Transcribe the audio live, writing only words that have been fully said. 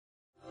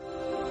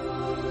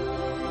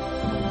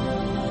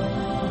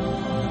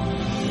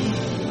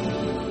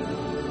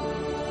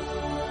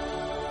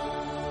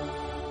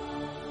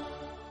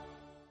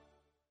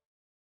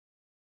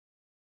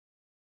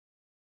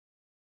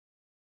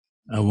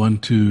I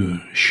want to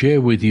share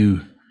with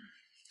you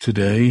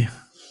today.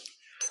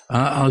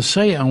 I'll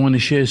say I want to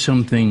share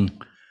something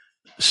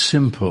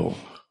simple.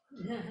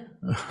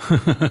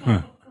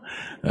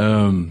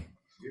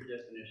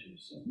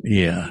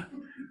 Yeah.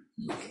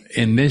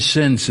 In this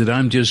sense that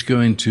I'm just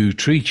going to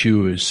treat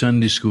you as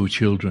Sunday school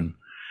children,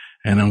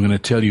 and I'm going to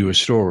tell you a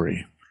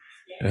story.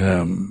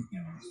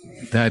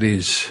 That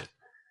is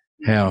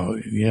how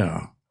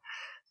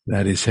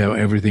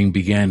everything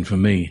began for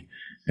me.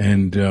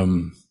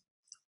 And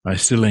I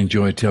still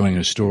enjoy telling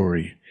a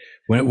story.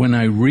 When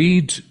I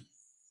read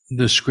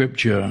the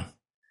scripture,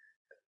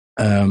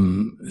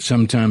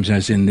 sometimes,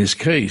 as in this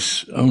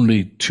case,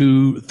 only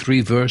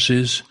 2-3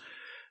 verses,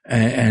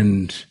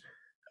 and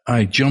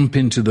I jump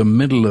into the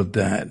middle of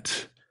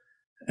that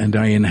and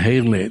I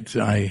inhale it.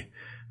 I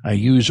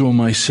use all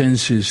my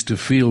senses to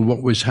feel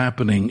what was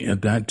happening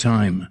at that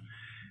time,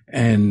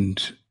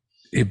 and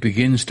it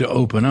begins to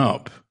open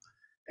up,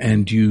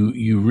 and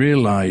you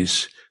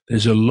realize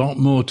there's a lot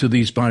more to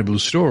these Bible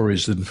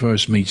stories than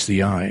first meets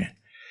the eye.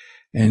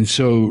 And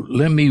so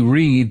let me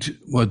read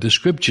what the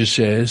scripture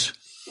says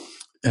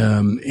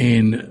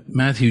in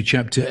Matthew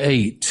chapter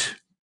 8.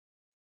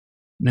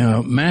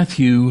 Now,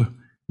 Matthew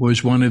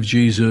was one of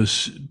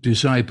Jesus'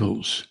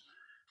 disciples,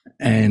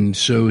 and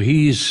so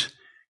he's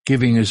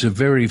giving us a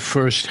very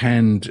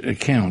first-hand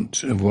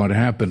account of what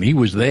happened. He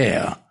was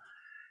there,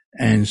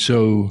 and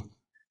so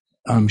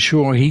I'm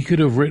sure he could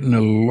have written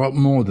a lot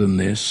more than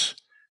this,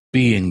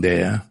 being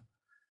there,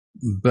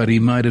 but he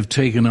might have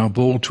taken up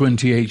all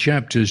 28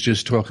 chapters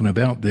just talking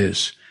about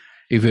this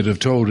if it had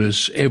told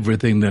us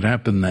everything that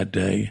happened that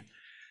day.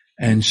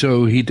 And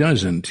so he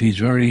doesn't. He's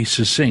very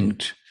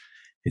succinct.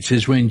 It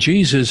says, when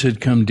Jesus had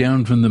come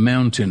down from the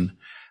mountain,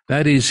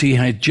 that is, he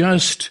had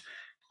just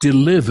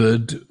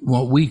delivered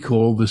what we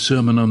call the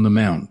Sermon on the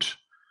Mount.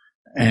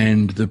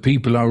 And the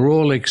people are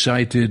all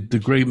excited, the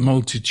great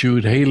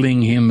multitude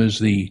hailing him as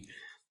the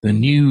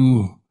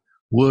new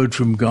word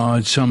from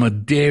God. Some are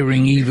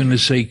daring even to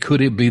say,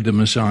 could it be the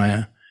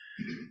Messiah?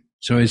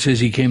 So it says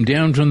he came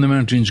down from the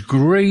mountains.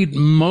 Great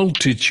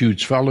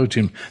multitudes followed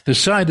him. The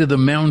side of the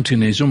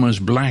mountain is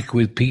almost black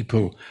with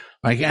people,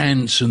 like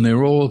ants, and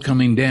they're all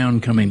coming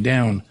down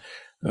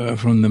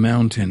from the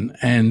mountain.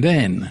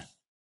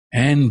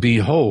 And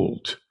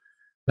behold,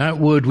 that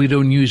word we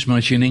don't use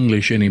much in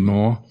English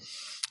anymore.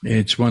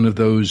 It's one of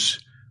those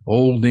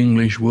old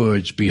English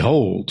words,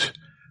 behold.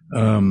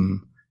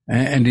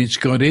 And it's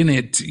got in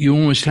it, you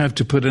almost have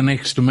to put an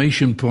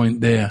exclamation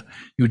point there.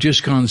 You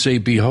just can't say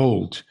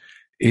behold.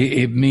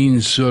 It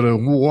means sort of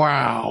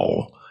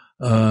wow.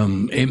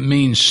 It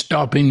means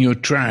stop in your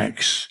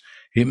tracks.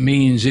 It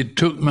means it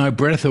took my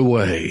breath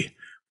away.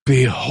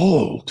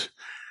 Behold,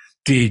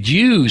 did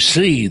you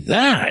see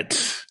that?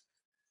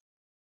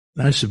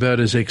 That's about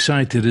as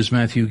excited as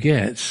Matthew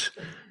gets.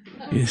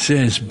 It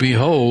says,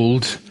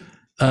 behold,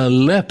 a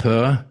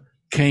leper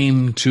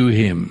came to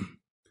him.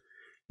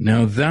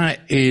 Now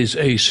that is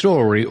a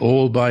story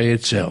all by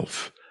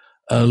itself.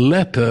 A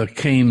leper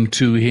came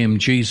to him,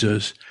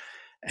 Jesus,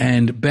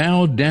 and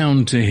bowed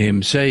down to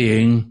him,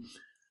 saying,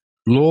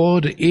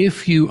 Lord,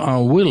 if you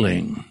are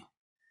willing,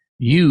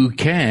 you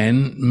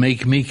can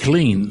make me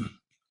clean.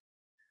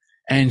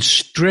 And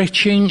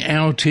stretching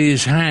out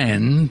his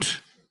hand,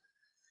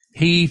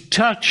 he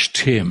touched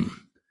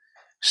him,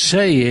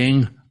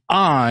 saying,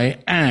 I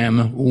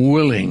am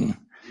willing.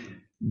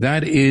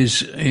 That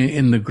is,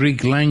 in the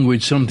Greek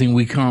language, something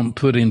we can't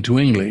put into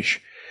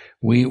English.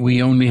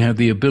 We only have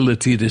the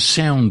ability to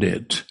sound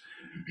it.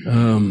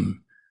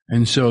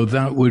 And so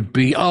that would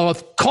be, oh,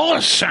 of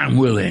course I'm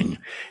willing.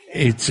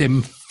 It's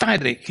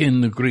emphatic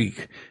in the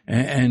Greek.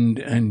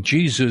 And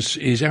Jesus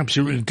is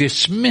absolutely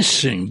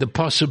dismissing the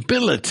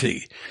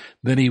possibility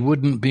that he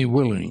wouldn't be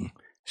willing.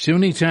 It's the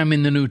only time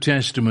in the New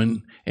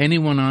Testament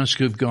anyone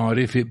asks of God,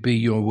 if it be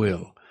your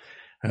will.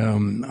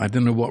 I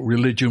don't know what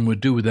religion would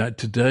do with that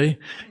today,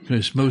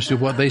 because most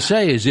of what they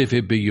say is if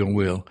it be your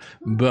will.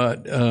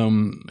 But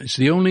it's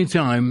the only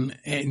time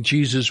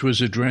Jesus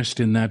was addressed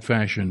in that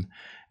fashion,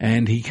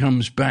 and he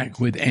comes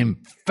back with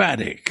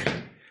emphatic,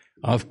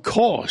 of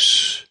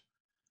course,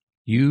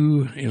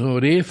 you,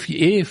 Lord, if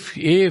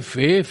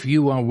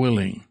you are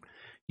willing,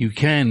 you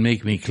can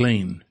make me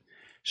clean.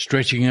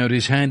 Stretching out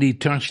his hand, he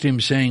touched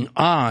him, saying,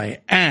 I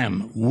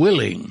am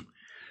willing,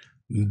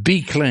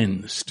 be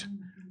cleansed.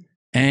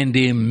 And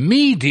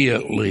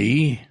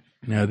immediately,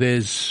 now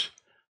there's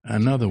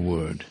another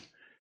word,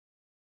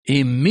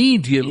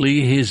 immediately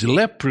his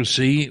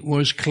leprosy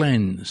was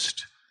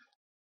cleansed.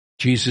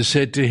 Jesus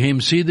said to him,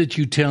 see that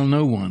you tell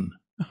no one.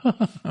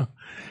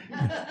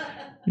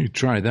 You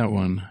try that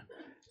one.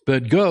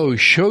 But go,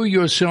 show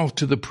yourself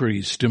to the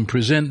priest and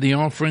present the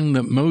offering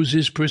that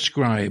Moses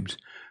prescribed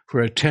for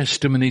a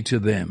testimony to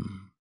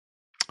them.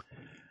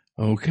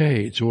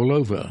 Okay, it's all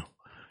over.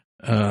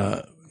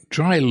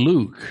 Try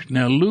Luke.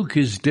 Now, Luke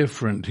is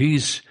different.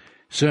 He's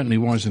certainly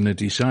wasn't a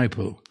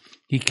disciple.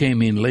 He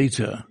came in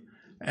later,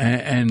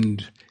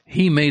 and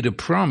he made a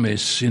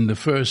promise in the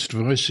first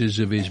verses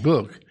of his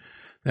book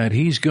that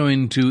he's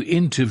going to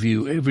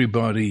interview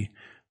everybody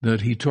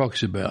that he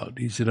talks about.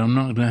 He said, I'm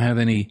not going to have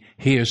any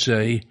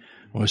hearsay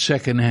or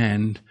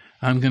secondhand.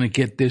 I'm going to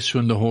get this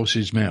from the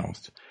horse's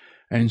mouth.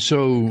 And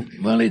so,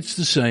 well, it's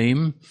the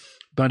same,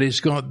 but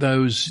it's got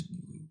those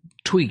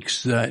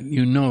tweaks that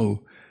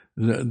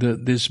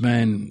that this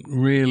man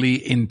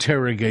really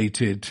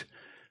interrogated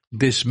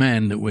this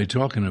man that we're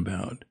talking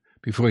about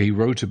before he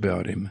wrote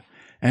about him.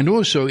 And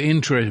also,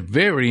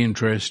 very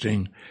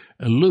interesting,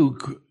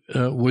 Luke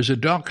was a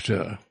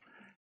doctor.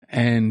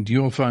 And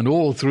you'll find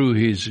all through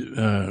his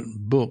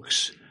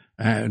books,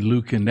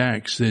 Luke and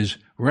Acts, there's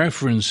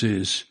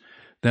references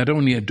that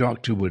only a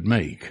doctor would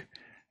make.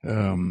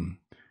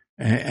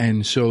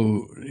 And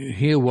so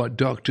hear what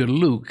Dr.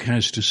 Luke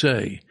has to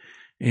say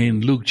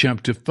in Luke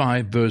chapter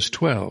 5, verse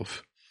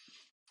 12.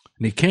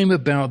 And it came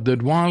about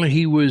that while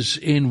he was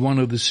in one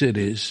of the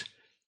cities,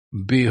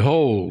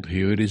 behold,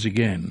 here it is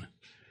again,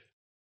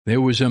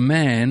 there was a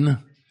man,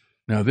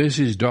 now this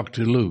is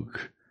Dr.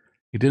 Luke.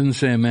 He didn't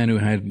say a man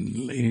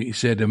he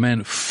said a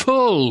man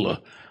full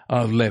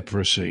of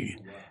leprosy.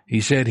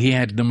 He said he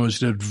had the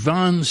most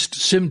advanced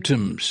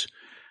symptoms.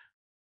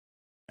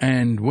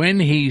 And when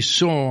he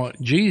saw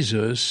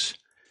Jesus,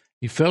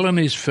 he fell on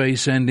his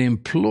face and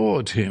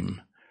implored him,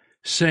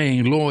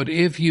 saying, Lord,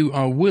 if you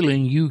are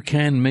willing, you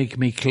can make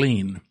me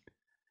clean.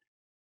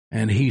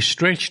 And he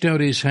stretched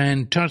out his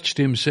hand, touched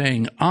him,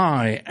 saying,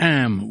 I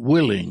am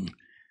willing,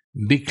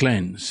 be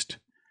cleansed.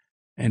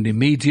 And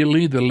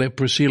immediately the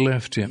leprosy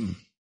left him.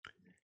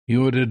 He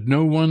ordered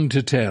no one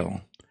to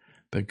tell,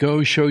 but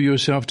go show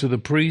yourself to the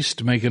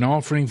priest, make an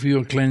offering for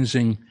your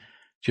cleansing,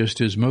 just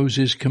as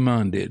Moses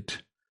commanded,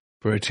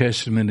 for a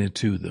testimony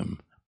to them.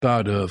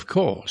 But of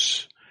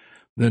course,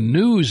 the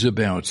news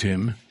about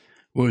him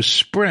was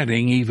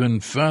spreading even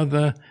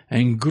further,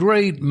 and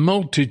great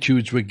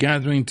multitudes were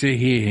gathering to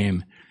hear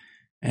him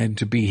and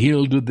to be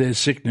healed of their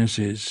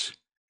sicknesses.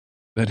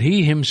 But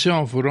he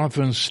himself would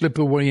often slip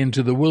away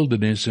into the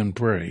wilderness and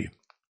pray.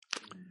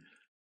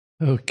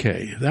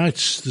 Okay,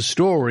 that's the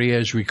story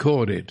as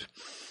recorded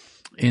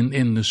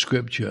in the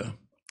scripture.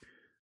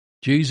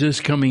 Jesus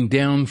coming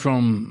down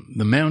from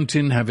the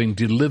mountain, having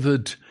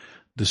delivered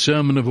the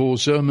sermon of all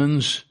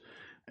sermons,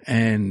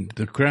 and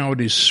the crowd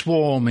is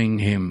swarming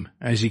him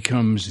as he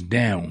comes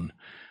down.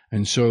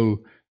 And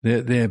so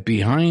they're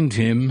behind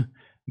him,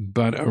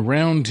 but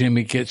around him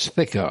it gets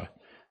thicker.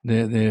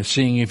 They're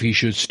seeing if he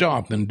should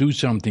stop and do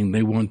something.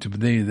 They want to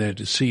be there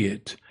to see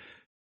it.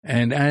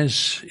 And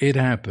as it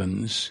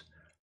happens,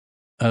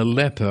 a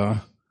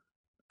leper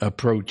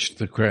approached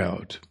the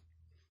crowd.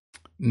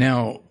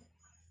 Now,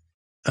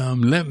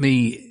 let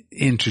me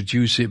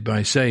introduce it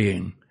by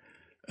saying,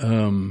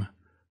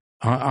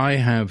 I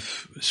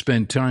have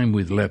spent time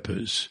with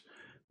lepers.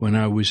 When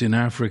I was in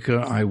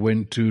Africa, I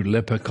went to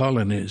leper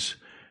colonies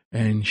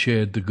and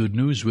shared the good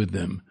news with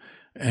them.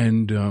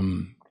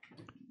 And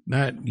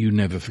that you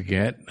never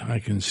forget. I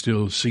can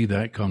still see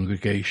that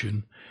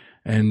congregation.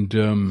 And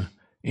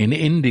in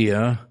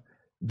India,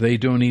 they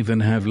don't even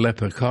have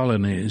leper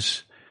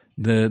colonies.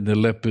 The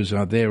lepers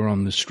are there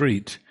on the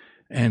street.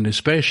 And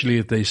especially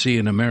if they see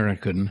an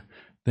American,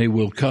 they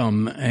will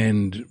come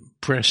and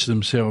press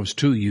themselves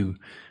to you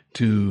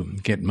to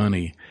get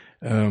money.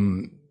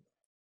 And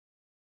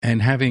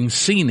having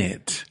seen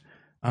it,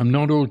 I'm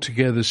not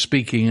altogether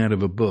speaking out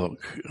of a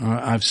book.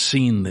 I've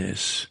seen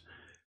this.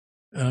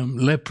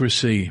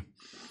 Leprosy,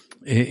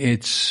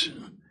 it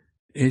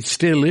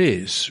still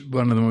is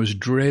one of the most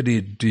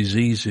dreaded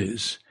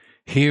diseases.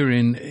 Here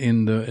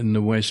in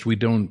the West, we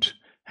don't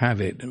have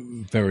it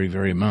very,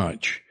 very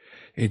much.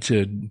 It's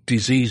a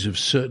disease of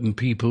certain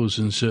peoples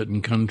and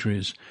certain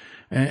countries.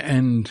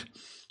 And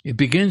it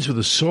begins with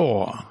a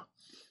sore.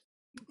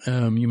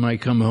 You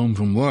might come home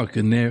from work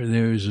and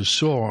there is a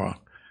sore,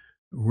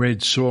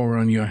 red sore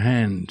on your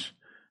hand.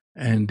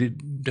 And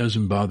it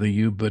doesn't bother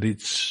you, but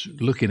it's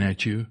looking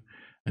at you.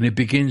 And it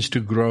begins to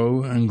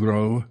grow and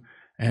grow.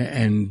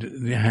 And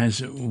it has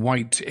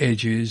white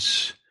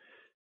edges.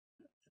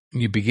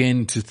 You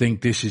begin to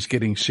think this is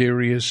getting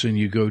serious, and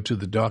you go to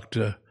the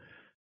doctor,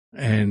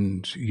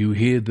 and you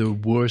hear the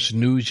worst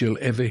news you'll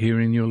ever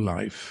hear in your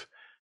life,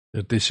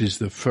 that this is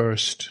the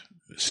first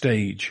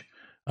stage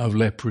of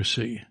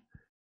leprosy.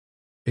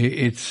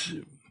 It's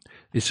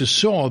a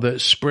sore that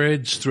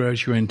spreads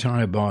throughout your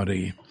entire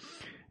body,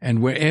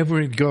 and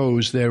wherever it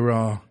goes, there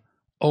are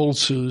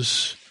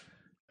ulcers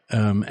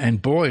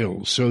and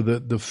boils, so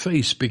that the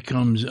face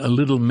becomes a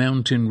little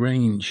mountain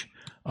range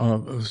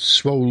of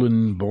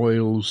swollen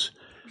boils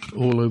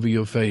all over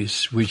your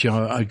face, which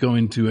are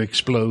going to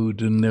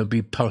explode, and there'll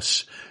be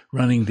pus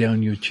running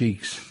down your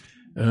cheeks.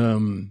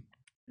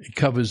 It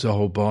covers the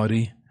whole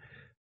body.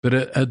 But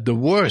at the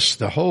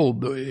worst,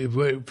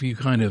 if you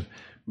kind of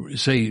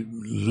say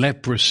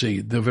leprosy,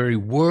 the very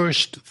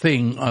worst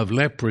thing of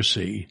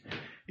leprosy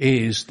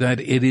is that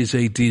it is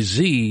a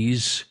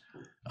disease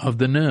of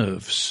the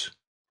nerves.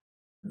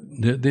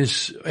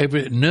 Nerves.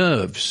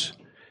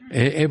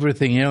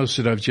 Everything else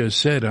that I've just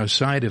said are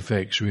side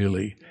effects,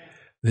 really.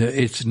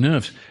 It's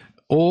nerves.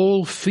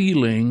 All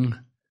feeling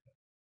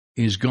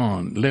is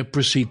gone.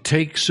 Leprosy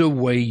takes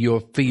away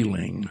your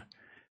feeling.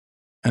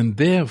 and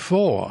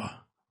therefore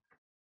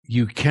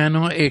you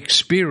cannot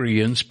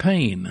experience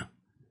pain.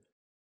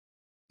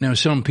 Now,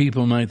 some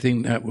people might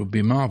think that would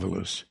be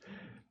marvelous,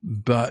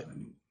 but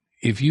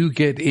if you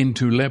get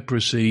into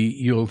leprosy,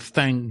 you'll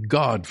thank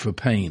God for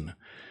pain,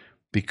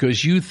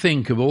 because you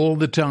think of all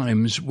the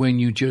times when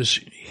you just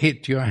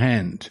hit your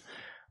hand,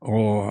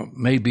 or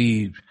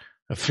maybe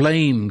a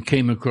flame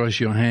came across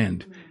your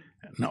hand.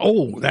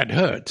 Oh, that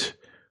hurt.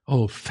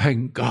 Oh,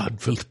 thank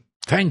God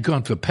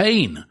for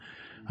pain.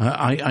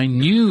 I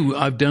knew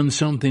I've done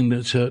something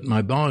that's hurt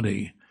my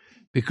body,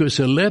 because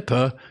a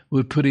leper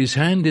would put his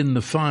hand in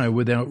the fire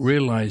without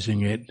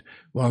realizing it,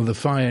 while the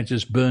fire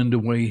just burned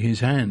away his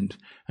hand,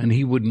 and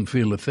he wouldn't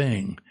feel a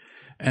thing.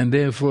 And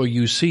therefore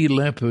you see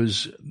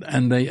lepers,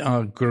 and they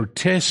are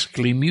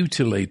grotesquely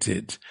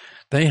mutilated.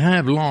 They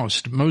have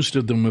most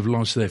of them have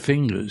lost their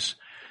fingers,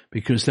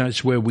 because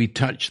that's where we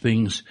touch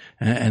things,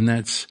 and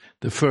that's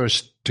the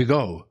first to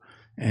go.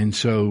 And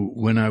so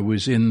when I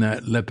was in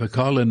that leper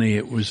colony,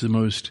 it was the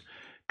most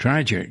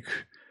tragic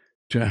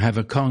to have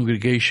a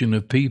congregation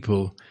of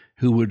people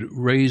who would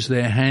raise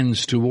their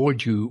hands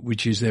toward you,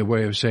 which is their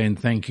way of saying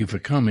thank you for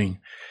coming,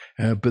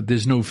 but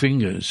there's no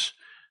fingers.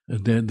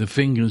 The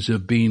fingers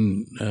have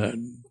been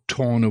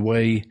torn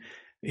away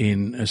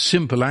in a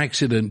simple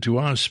accident to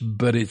us,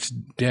 but it's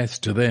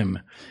death to them.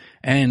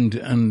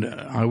 And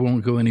I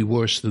won't go any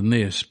worse than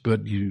this,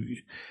 but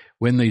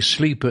when they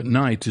sleep at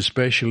night,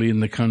 especially in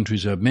the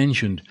countries I've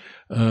mentioned,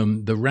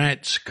 the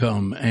rats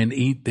come and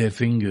eat their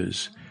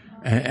fingers,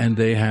 and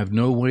they have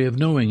no way of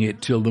knowing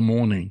it till the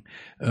morning.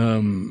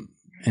 And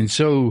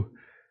so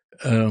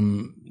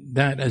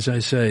that, as I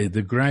say,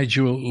 the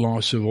gradual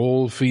loss of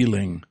all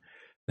feeling,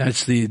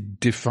 that's the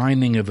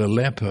defining of a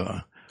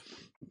leper.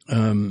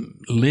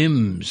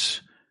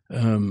 Limbs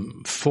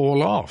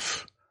fall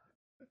off,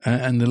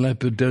 and the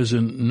leper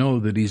doesn't know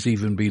that he's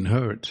even been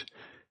hurt.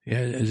 He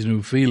has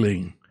no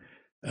feeling.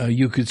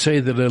 You could say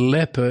that a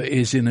leper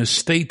is in a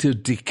state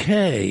of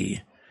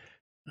decay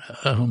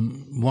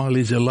while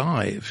he's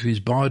alive. His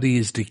body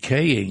is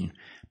decaying.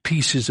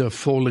 Pieces are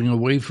falling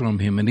away from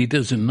him, and he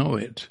doesn't know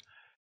it.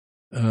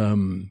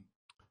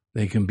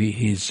 They can be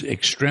his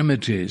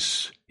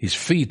extremities, his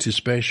feet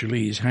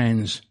especially, his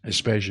hands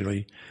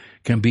especially,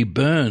 can be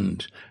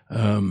burned,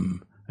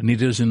 and he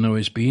doesn't know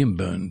it's being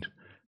burned.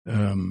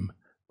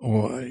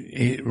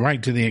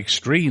 Right to the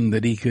extreme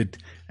that he could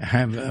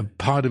have a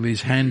part of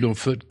his hand or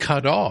foot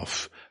cut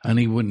off, and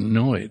he wouldn't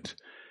know it,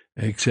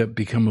 except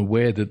become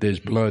aware that there's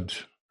blood,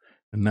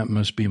 and that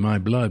must be my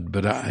blood,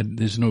 but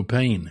there's no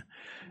pain.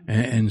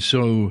 And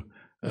so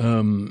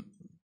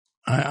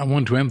I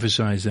want to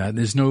emphasize that.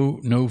 There's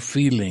no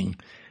feeling.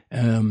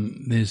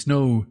 There's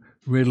no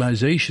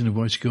realization of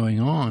what's going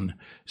on.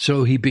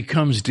 So he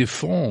becomes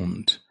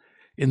deformed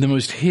in the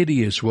most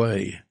hideous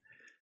way.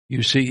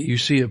 You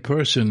see a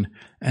person,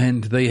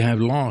 and they have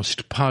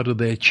lost part of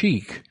their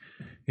cheek.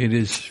 It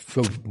is,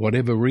 for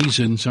whatever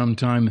reason,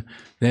 sometime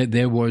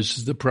there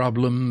was the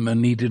problem,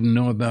 and he didn't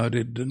know about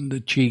it, and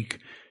the cheek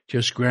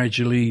just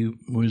gradually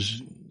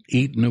was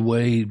eaten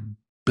away,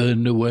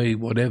 burned away,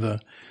 whatever.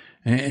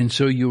 And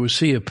so you will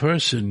see a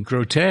person,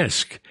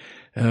 grotesque.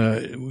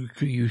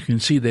 You can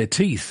see their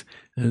teeth.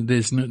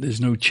 There's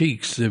no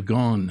cheeks, they've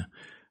gone.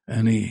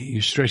 And he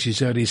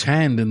stretches out his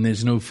hand, and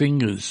there's no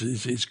fingers,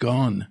 it's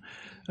gone.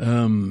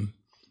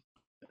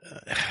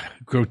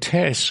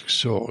 Grotesque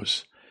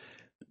sores,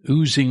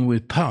 oozing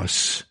with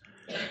pus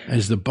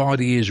as the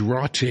body is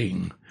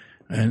rotting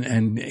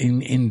and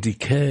in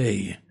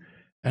decay.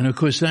 And of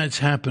course that's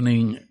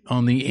happening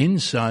on the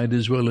inside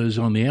as well as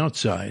on the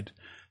outside.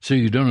 So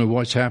you don't know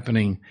what's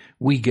happening.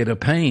 We get a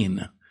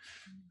pain,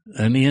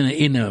 an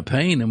inner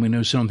pain, and we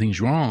know something's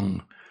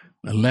wrong.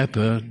 A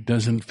leper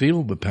doesn't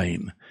feel the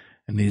pain,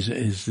 and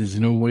there's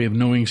no way of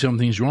knowing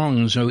something's wrong.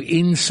 And so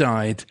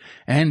inside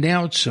and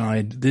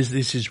outside,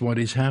 this is what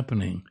is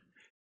happening.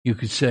 You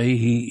could say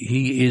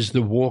he is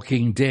the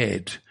walking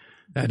dead.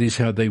 That is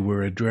how they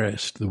were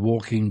addressed, the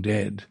walking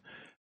dead.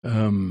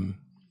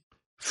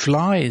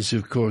 Flies,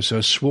 of course,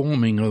 are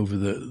swarming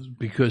over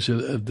because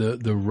of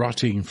the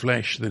rotting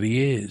flesh that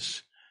he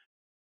is.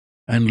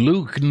 And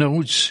Luke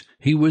notes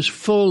he was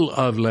full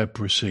of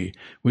leprosy,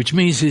 which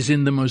means he's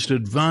in the most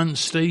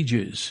advanced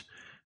stages.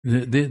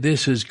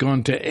 This has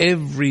gone to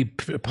every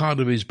part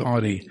of his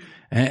body,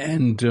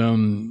 and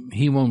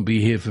he won't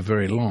be here for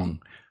very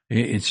long.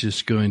 It's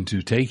just going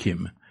to take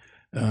him.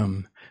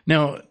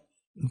 Now,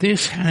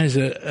 this has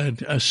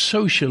a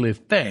social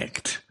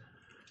effect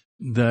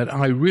that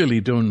I really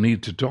don't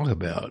need to talk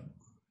about,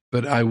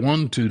 but I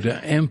want to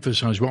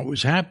emphasize what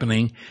was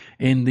happening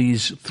in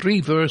these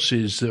 3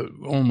 verses that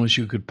almost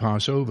you could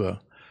pass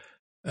over.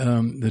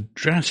 The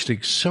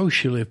drastic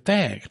social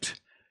effect.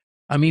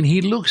 I mean,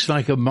 he looks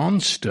like a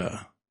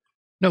monster.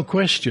 No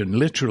question,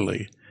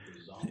 literally.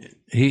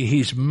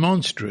 He's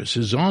monstrous,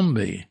 a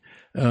zombie.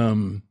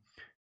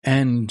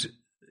 And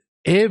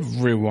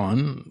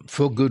everyone,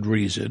 for good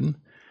reason,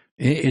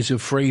 is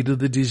afraid of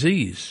the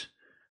disease.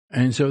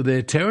 And so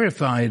they're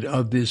terrified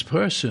of this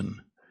person.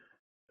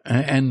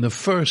 And the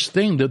first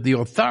thing that the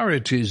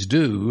authorities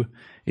do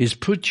is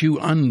put you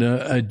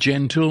under a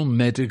gentle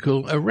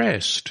medical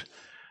arrest.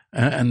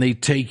 And they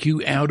take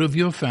you out of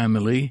your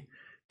family,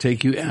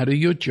 take you out of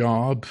your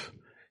job,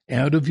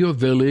 out of your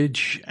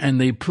village, and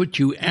they put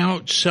you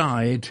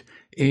outside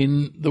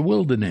in the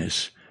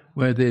wilderness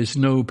where there's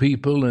no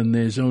people and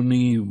there's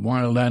only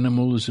wild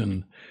animals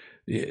and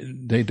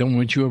they don't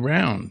want you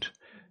around.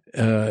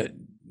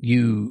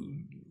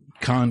 You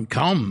can't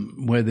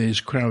come where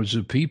there's crowds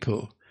of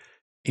people.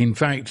 In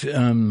fact,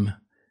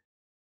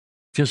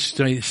 just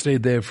stay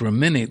there for a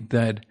minute,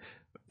 that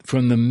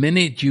from the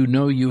minute you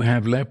know you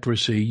have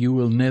leprosy, you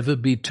will never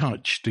be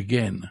touched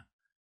again.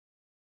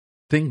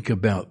 Think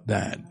about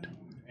that.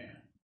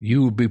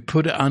 You will be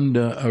put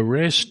under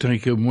arrest,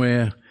 taken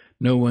where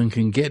no one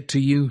can get to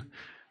you,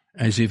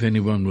 as if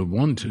anyone would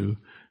want to,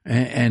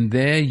 and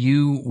there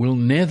you will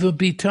never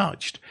be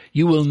touched.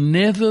 You will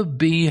never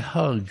be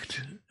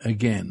hugged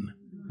again.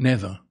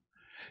 Never.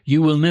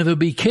 You will never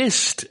be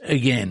kissed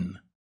again.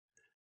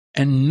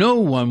 And no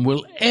one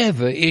will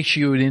ever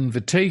issue an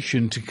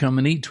invitation to come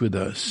and eat with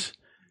us.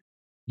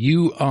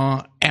 You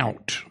are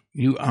out.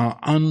 You are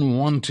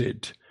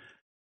unwanted.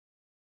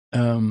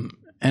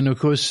 And of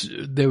course,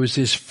 there was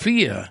this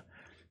fear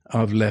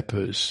of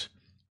lepers,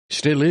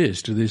 still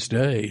is to this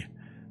day,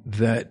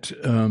 that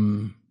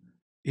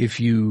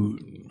if you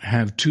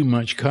have too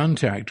much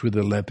contact with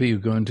a leper, you're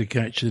going to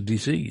catch the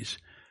disease.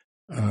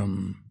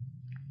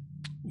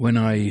 When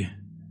I,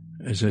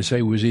 as I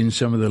say, was in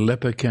some of the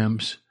leper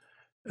camps,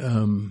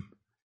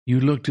 you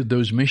looked at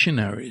those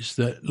missionaries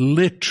that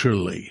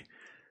literally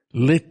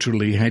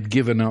had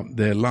given up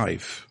their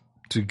life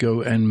to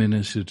go and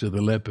minister to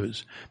the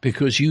lepers,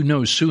 because you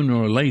know sooner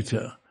or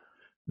later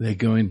they're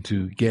going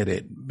to get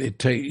it.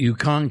 You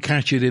can't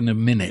catch it in a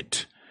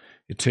minute.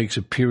 It takes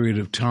a period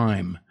of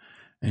time.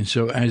 And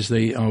so as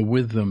they are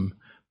with them,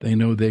 they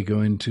know they're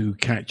going to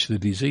catch the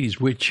disease,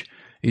 which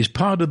is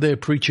part of their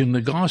preaching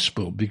the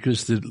gospel,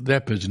 because the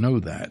lepers know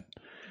that.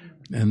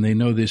 And they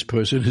know this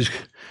person is,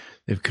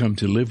 they've come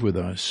to live with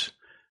us.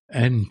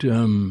 And,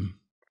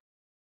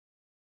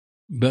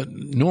 but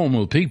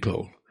normal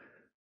people,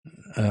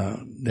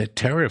 they're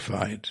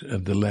terrified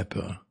of the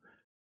leper.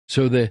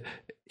 So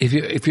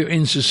if you're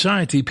in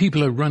society,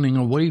 people are running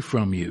away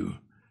from you.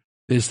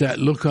 There's that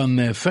look on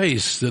their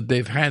face that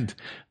they've had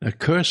a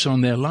curse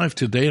on their life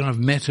today. I've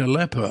met a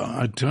leper.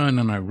 I turn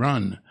and I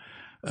run.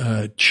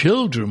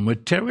 Children were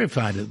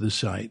terrified at the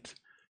sight.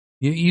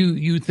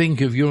 You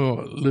think of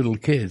your little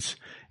kids,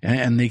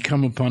 and they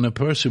come upon a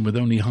person with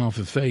only half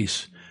a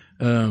face.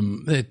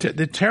 They're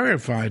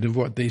terrified of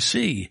what they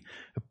see.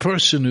 A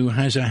person who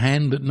has a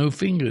hand but no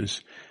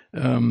fingers.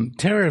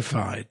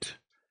 Terrified.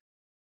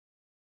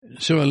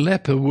 So a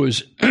leper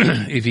was,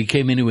 if he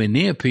came anywhere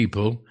near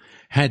people,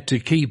 had to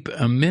keep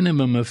a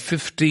minimum of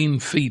 15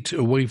 feet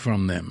away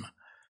from them.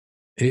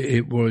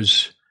 It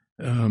was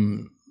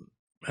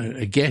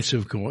a guess,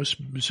 of course,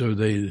 so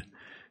it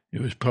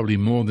was probably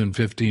more than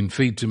 15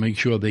 feet to make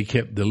sure they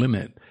kept the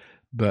limit.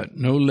 But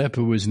no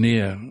leper was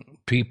near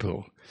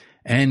people,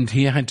 and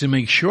he had to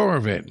make sure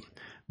of it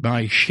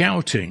by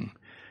shouting.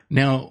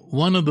 Now,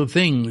 one of the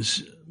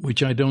things,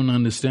 which I don't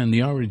understand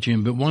the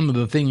origin, but one of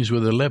the things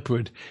with a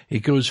leopard, it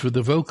goes for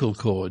the vocal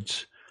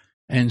cords.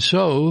 And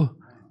so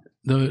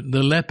the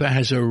leper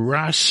has a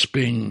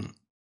rasping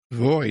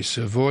voice,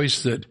 a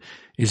voice that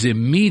is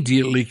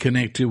immediately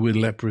connected with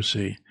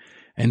leprosy.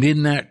 And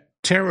in that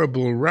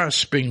terrible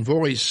rasping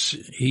voice,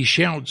 he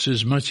shouts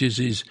as much as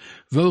his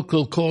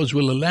vocal cords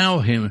will allow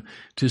him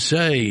to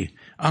say,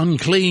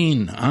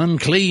 "Unclean,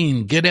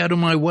 unclean, get out of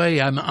my way,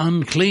 I'm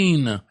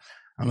unclean,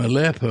 I'm a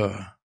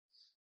leper."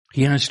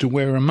 He has to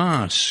wear a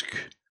mask.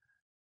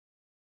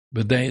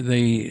 But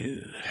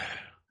they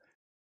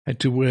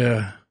had to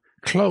wear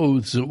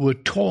clothes that were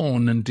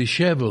torn and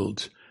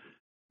disheveled.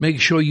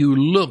 Make sure you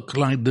look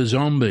like the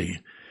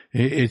zombie.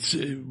 It's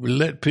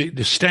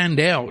to stand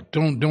out.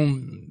 Don't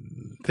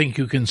think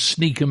you can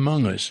sneak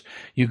among us.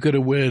 You've got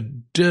to wear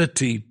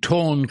dirty,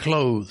 torn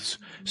clothes,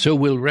 so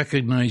we'll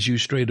recognize you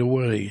straight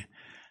away.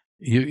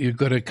 You've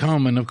got to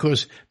come, and of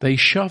course they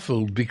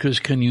shuffled, because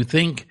can you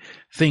think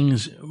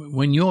things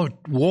when you're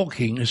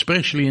walking,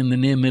 especially in the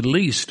near Middle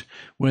East,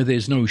 where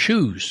there's no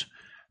shoes,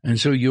 and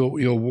so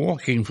you're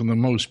walking for the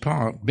most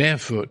part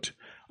barefoot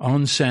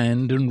on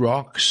sand and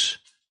rocks,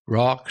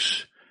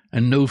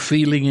 and no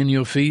feeling in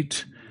your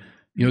feet.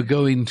 You're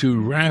going to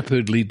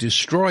rapidly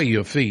destroy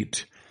your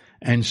feet.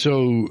 And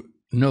so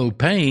no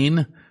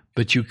pain,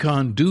 but you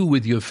can't do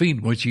with your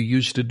feet what you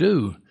used to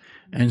do.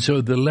 And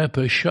so the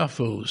leper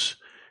shuffles.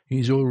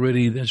 That's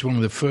one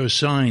of the first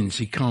signs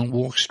he can't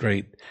walk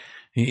straight.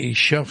 He's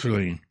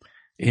shuffling.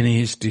 And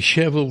he's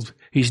disheveled.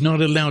 He's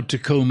not allowed to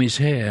comb his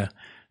hair.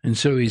 And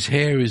so his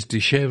hair is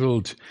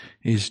disheveled,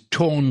 his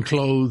torn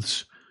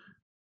clothes,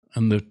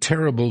 and the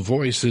terrible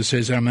voice that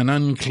says, I'm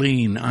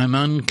unclean,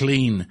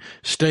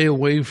 stay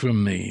away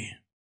from me.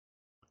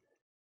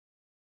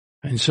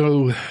 And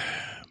so,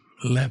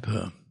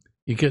 leper,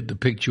 you get the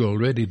picture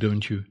already,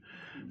 don't you?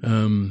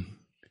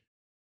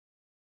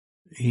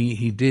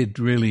 He did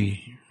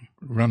really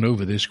run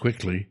over this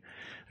quickly.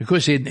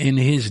 Because in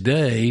his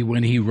day,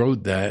 when he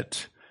wrote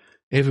that,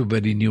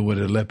 everybody knew what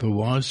a leper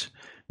was.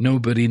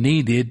 Nobody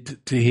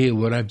needed to hear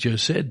what I've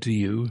just said to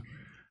you.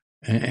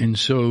 And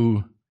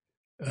so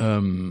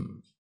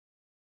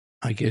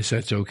I guess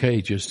that's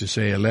okay just to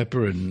say a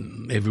leper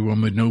and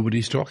everyone would know what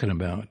he's talking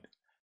about.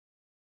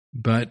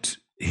 But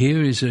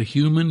here is a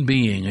human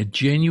being, a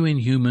genuine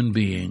human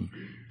being,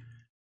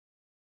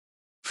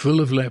 full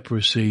of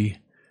leprosy.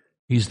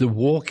 He's the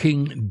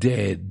walking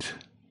dead.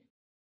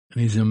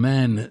 And he's a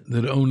man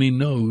that only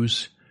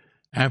knows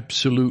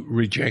absolute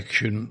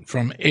rejection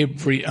from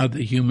every other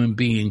human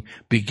being,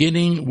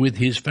 beginning with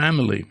his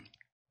family.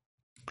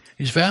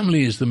 His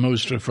family is the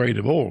most afraid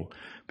of all,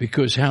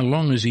 because how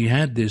long has he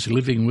had this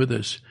living with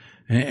us?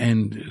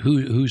 And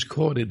who's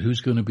caught it?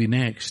 Who's going to be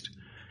next?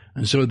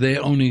 And so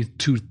they're only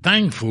too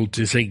thankful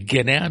to say,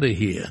 get out of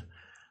here,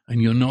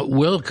 and you're not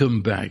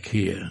welcome back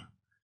here.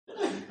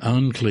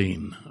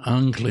 Unclean,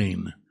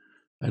 unclean.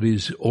 That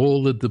is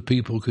all that the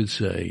people could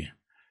say.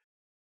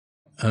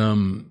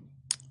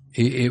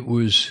 It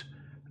was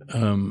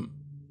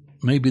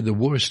maybe the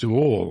worst of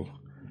all.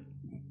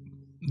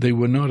 They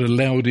were not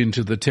allowed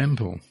into the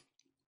temple,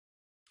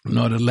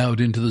 not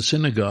allowed into the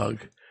synagogue,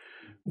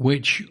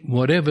 which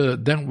whatever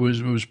that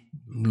was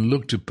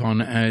looked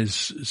upon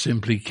as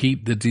simply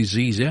keep the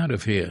disease out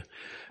of here.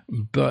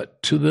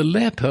 But to the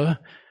leper,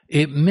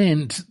 it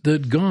meant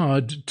that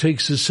God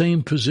takes the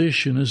same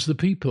position as the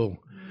people.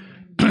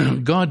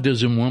 God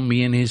doesn't want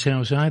me in his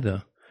house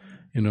either,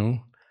 you know.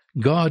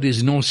 God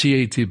is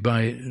nauseated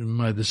by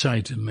the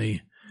sight of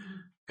me.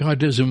 God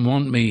doesn't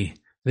want me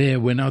there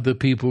when other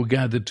people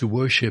gather to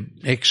worship,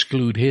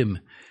 exclude him.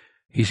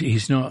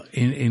 He's not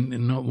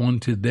not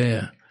wanted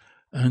there.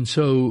 And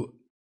so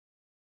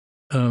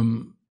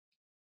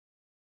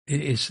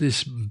it's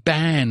this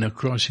ban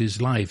across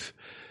his life.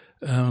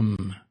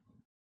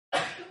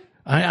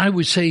 I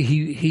would say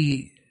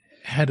he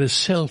had a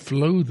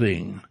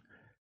self-loathing.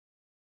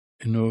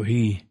 You know,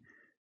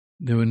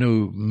 there were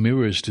no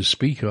mirrors to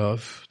speak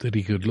of that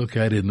he could look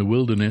at in the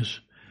wilderness,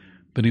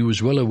 but he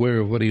was well aware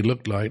of what he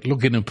looked like.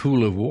 Look in a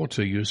pool of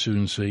water, you'll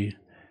soon see.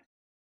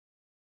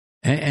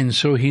 And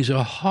so he's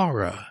a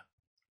horror.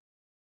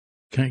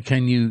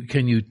 Can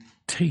you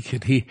take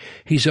it?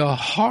 He's a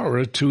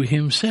horror to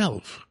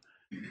himself.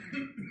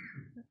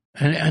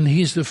 And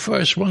he's the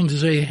first one to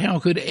say, how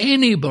could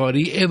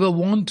anybody ever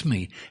want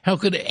me? How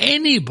could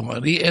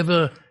anybody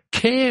ever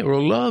care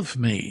or love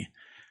me?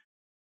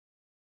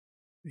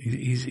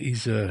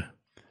 He's a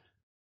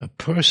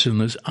person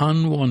that's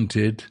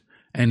unwanted,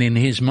 and in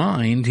his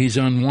mind, he's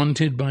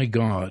unwanted by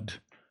God.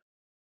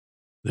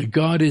 That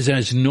God is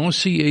as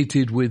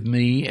nauseated with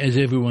me as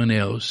everyone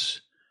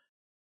else,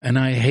 and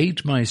I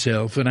hate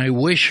myself, and I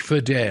wish for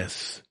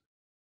death.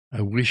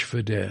 I wish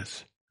for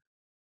death.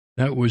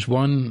 That was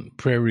one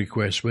prayer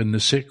request when the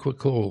sick were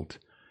called.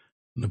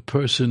 The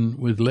person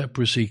with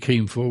leprosy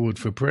came forward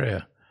for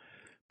prayer,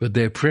 but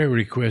their prayer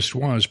request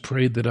was,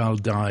 pray that I'll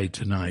die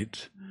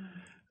tonight.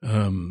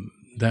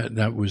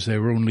 That was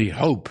their only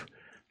hope.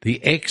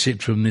 The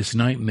exit from this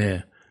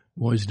nightmare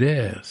was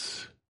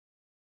death.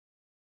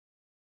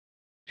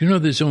 Do you know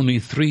there's only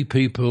 3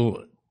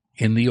 people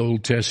in the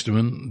Old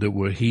Testament that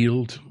were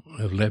healed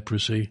of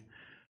leprosy?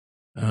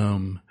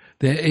 There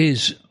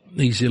is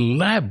these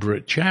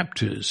elaborate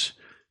chapters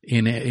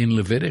in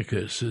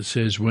Leviticus that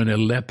says when a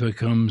leper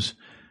comes,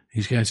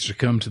 he has to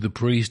come to the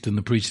priest, and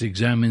the priest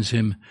examines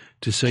him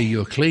to say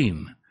you're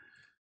clean.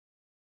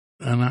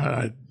 And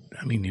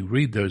I mean, you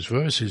read those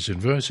verses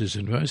and verses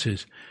and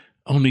verses.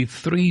 Only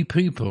 3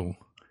 people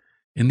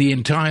in the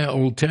entire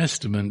Old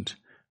Testament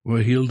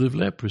were healed of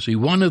leprosy.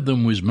 One of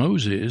them was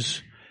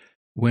Moses.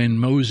 When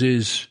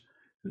Moses,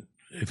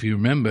 if you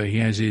remember, he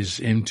has his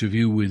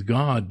interview with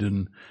God,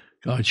 and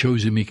God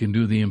shows him he can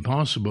do the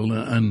impossible,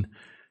 and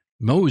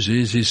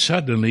Moses is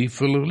suddenly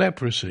full of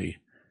leprosy.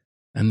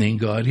 And then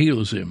God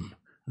heals him.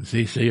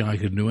 They say, I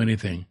can do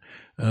anything.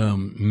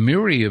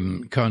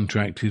 Miriam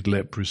contracted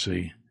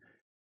leprosy,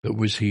 but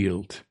was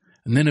healed.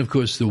 And then, of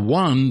course, the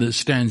one that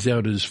stands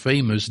out as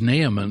famous,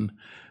 Naaman,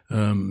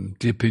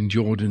 dip in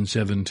Jordan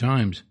 7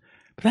 times.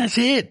 But that's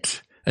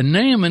it. And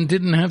Naaman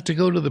didn't have to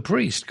go to the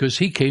priest because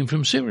he came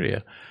from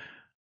Syria.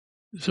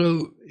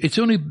 So it's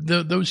only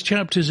those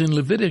chapters in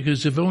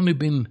Leviticus have only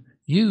been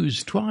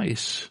used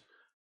twice.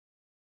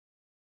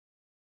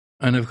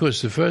 And, of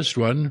course, the first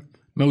one,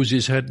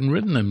 Moses hadn't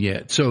written them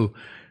yet. So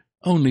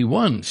only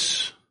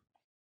once.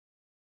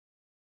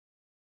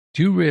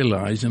 Do you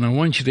realize, and I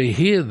want you to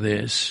hear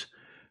this,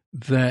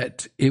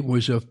 that it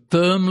was a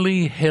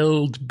firmly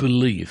held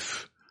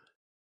belief,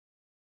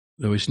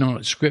 though it's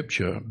not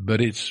scripture,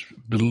 but it's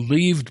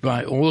believed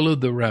by all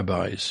of the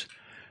rabbis,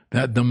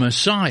 that the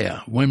Messiah,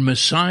 when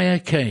Messiah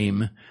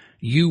came,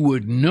 you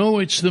would know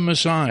it's the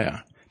Messiah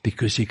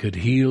because he could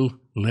heal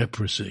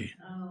leprosy.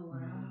 Oh,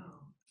 wow.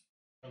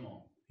 Come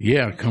on.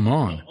 Yeah, come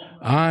on.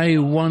 I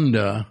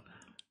wonder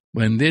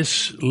when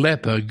this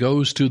leper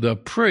goes to the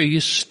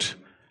priest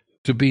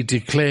to be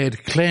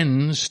declared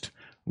cleansed,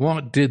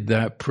 what did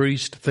that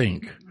priest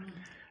think?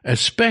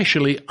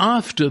 Especially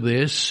after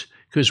this,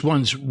 because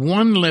once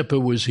one leper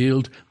was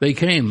healed, they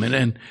came.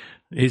 And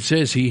it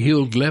says he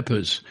healed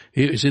lepers.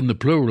 It's in the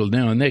plural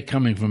now, and they're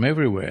coming from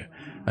everywhere.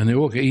 And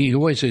he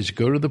always says,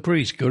 go to the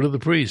priest, go to the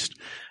priest.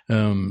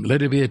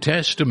 Let it be a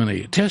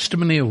testimony.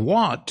 Testimony of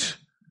what?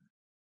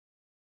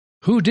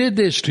 Who did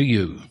this to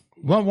you?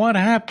 What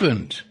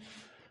happened?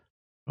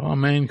 Oh, a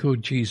man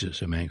called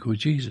Jesus, a man called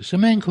Jesus, a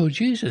man called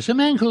Jesus, a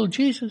man called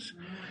Jesus.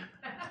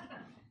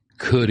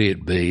 Could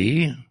it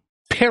be?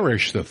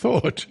 Perish the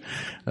thought.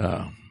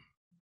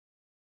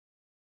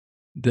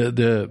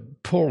 The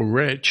poor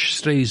wretch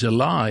stays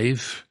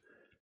alive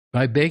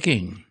by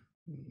begging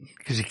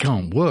because he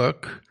can't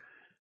work,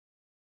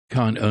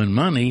 can't earn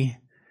money.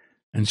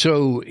 And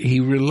so he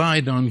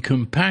relied on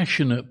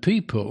compassionate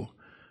people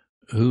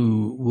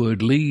who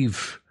would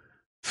leave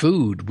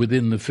food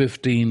within the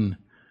 15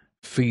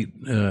 feet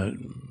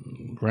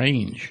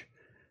range.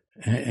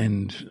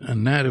 And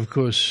that, of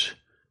course,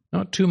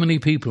 not too many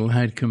people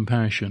had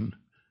compassion.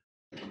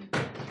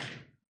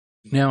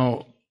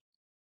 Now,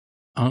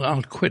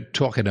 I'll quit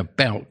talking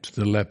about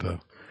the leper.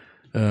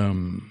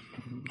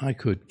 I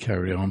could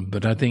carry on,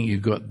 but I think you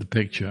got the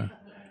picture.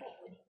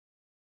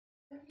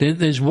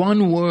 There's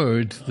one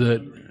word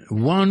that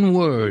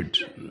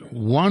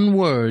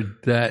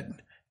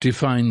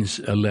defines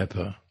a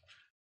leper,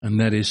 and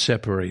that is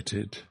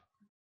separated.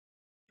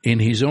 In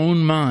his own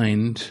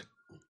mind,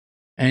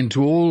 and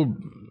to all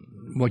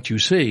what you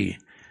see,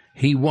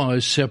 he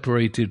was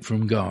separated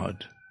from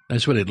God.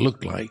 That's what it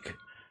looked like.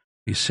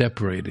 He's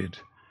separated.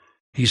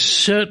 He's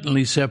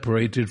certainly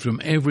separated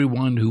from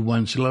everyone who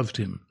once loved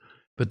him,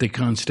 but they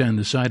can't stand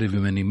the sight of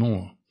him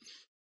anymore.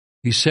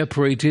 He's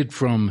separated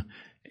from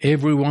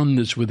everyone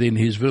that's within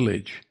his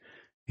village.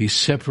 He's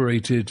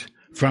separated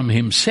from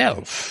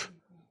himself.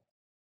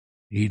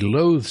 He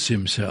loathes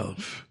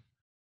himself.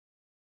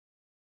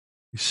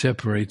 He's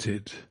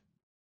separated.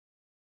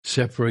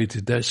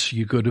 Separated,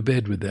 you go to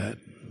bed with that.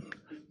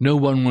 No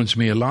one wants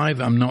me alive.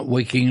 I'm not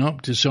waking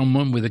up to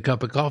someone with a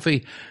cup of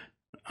coffee.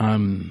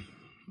 I'm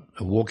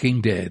a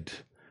walking dead.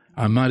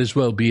 I might as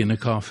well be in a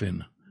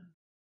coffin.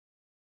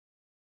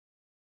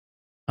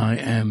 I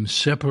am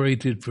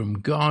separated from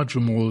God,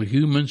 from all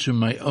humans, from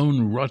my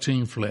own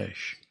rotting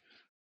flesh.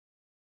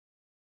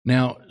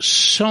 Now,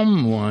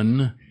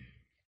 someone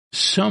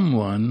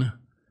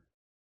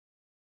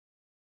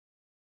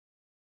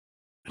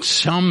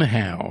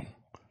somehow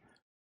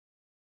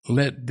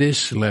let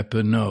this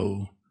leper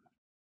know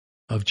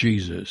of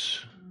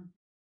Jesus.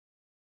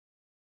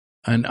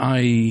 And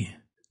I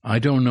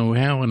don't know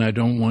how, and I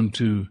don't want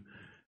to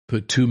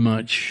put too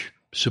much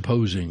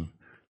supposing.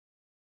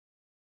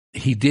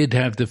 He did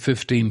have the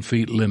 15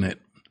 feet limit,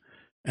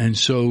 and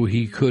so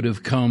he could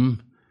have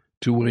come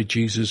to where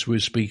Jesus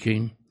was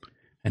speaking,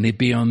 and he'd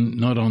be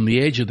not on the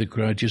edge of the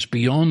crowd, just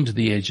beyond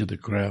the edge of the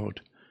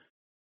crowd.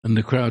 And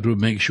the crowd would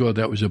make sure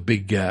that was a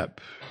big gap.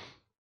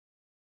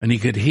 And he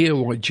could hear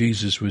what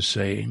Jesus was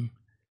saying.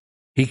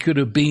 He could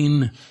have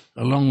been,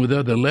 along with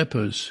other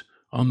lepers,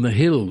 on the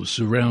hills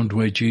around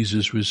where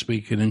Jesus was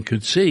speaking and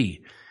could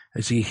see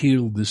as he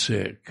healed the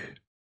sick.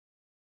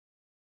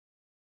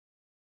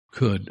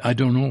 I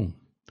don't know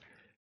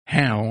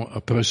how a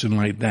person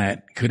like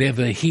that could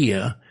ever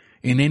hear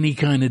in any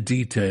kind of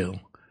detail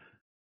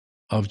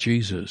of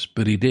Jesus,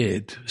 but he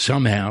did,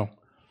 somehow.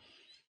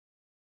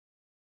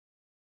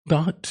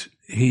 But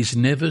he's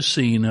never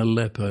seen a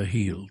leper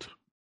healed.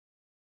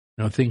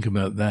 Now think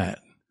about that.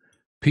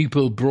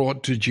 People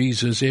brought to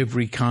Jesus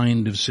every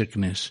kind of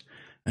sickness,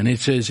 and it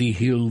says he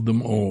healed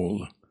them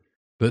all.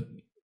 But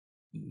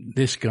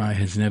this guy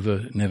has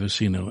never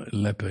seen a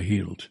leper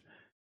healed.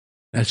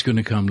 That's going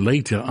to come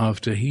later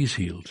after he's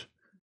healed.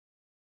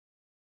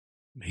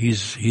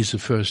 He's the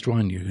first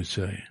one, you could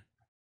say.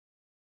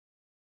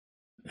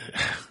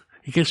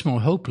 It gets more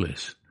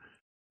hopeless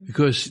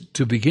because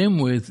to begin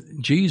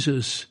with,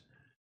 Jesus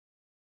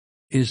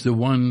is the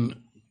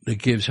one that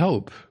gives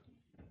hope.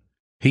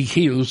 He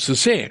heals the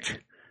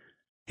sick.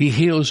 He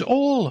heals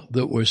all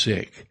that were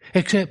sick,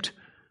 except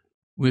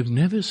we've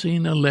never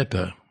seen a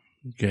leper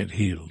get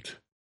healed.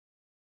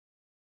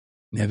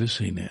 Never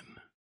seen it.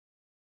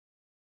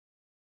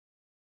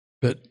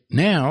 But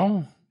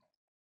now,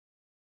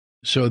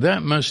 so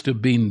that must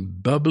have been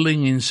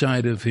bubbling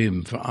inside of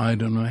him for I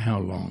don't know how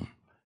long.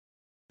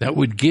 That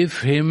would give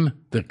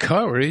him the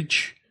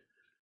courage,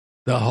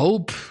 the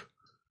hope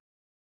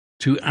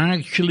to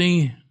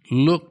actually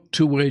look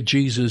to where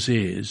Jesus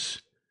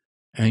is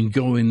and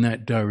go in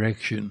that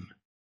direction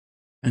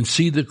and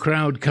see the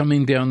crowd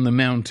coming down the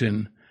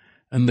mountain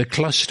and the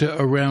cluster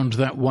around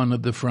that one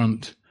at the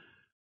front.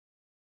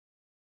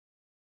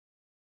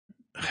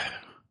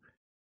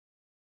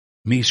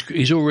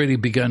 He's already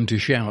begun to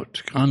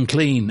shout,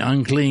 unclean,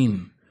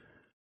 unclean.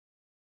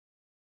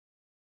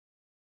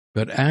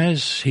 But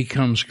as he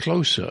comes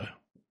closer,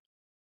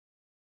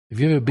 have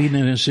you ever been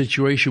in a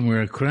situation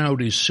where a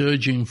crowd is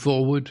surging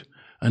forward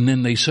and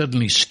then they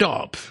suddenly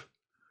stop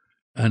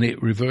and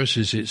it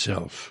reverses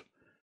itself?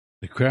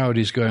 The crowd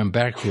is going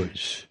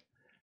backwards.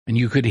 And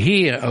you could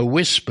hear a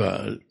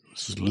whisper,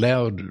 it's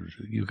loud,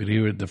 you could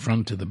hear it at the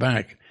front to the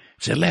back.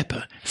 It's a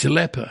leper. It's a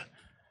leper.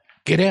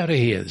 Get out of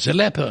here. It's a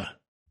leper.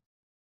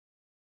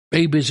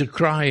 Babies are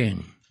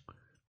crying.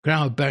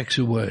 Crowd backs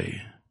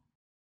away.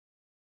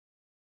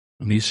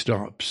 And he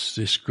stops,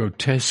 this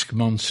grotesque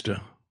monster.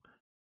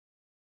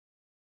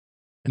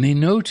 And he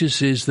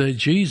notices that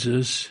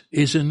Jesus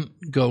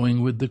isn't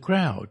going with the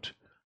crowd.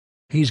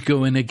 He's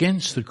going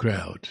against the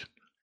crowd.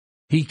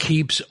 He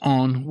keeps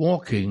on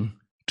walking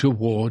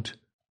toward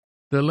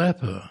the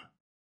leper.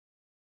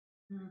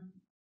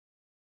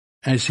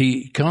 As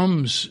he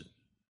comes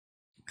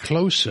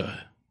closer,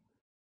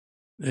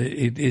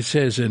 it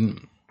says,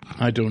 and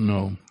I don't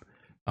know,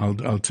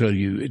 I'll tell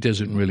you, it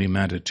doesn't really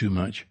matter too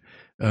much.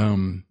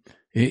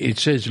 It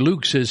says,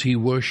 Luke says he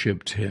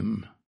worshipped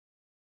him.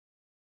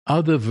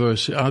 Other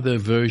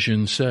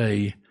versions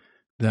say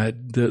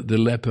that the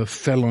leper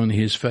fell on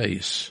his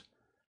face,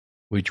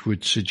 which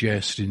would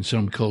suggest in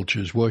some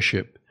cultures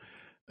worship.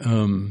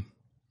 The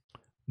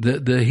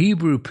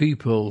Hebrew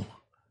people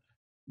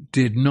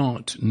did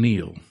not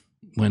kneel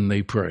when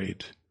they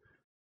prayed.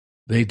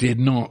 They did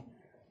not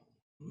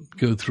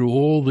go through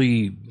all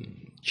the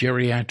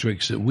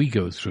geriatrics that we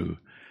go through.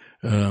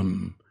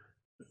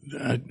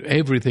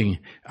 Everything.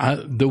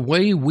 The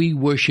way we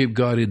worship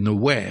God in the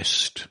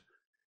West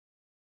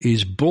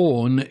is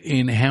born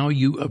in how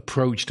you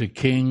approached a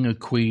king, a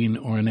queen,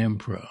 or an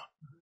emperor.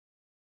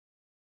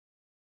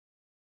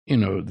 You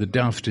know, the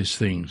daftest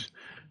things.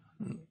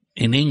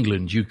 In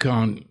England, you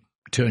can't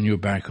turn your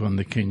back on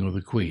the king or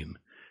the queen.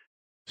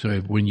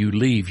 So when you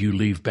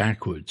leave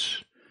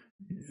backwards.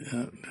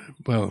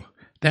 Well,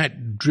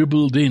 that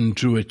dribbled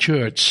into a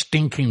church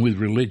stinking with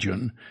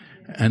religion,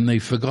 and they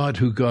forgot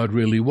who God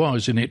really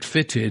was, and it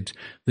fitted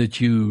that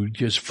you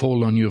just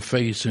fall on your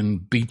face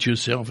and beat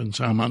yourself and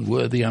say, I'm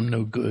unworthy, I'm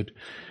no good.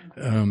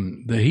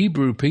 The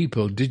Hebrew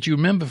people, did you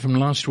remember from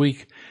last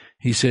week?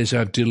 He says,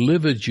 I've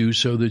delivered you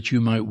so that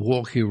you might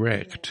walk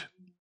erect.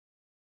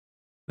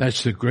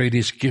 That's the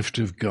greatest gift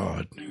of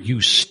God.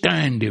 You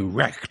stand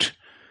erect,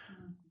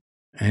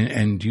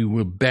 and you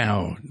will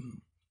bow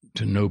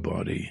to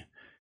nobody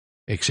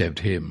except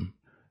him.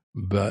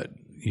 But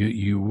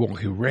you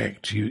walk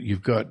erect.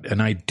 You've got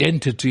an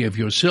identity of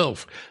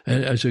yourself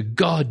as a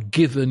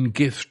God-given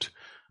gift,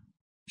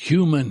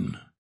 human,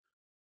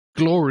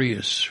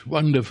 glorious,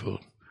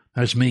 wonderful.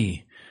 That's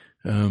me.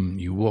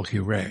 You walk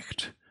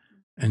erect.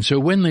 And so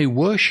when they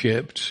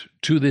worshipped,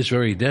 to this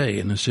very day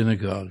in the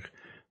synagogue,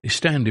 they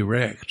stand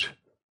erect.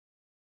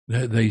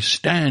 They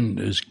stand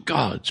as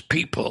God's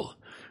people.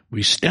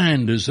 We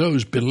stand as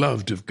those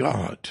beloved of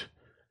God,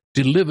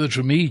 delivered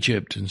from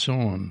Egypt and so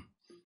on.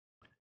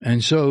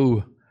 And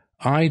so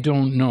I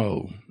don't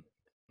know,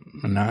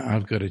 and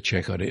I've got to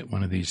check on it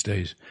one of these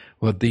days,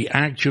 what the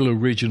actual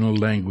original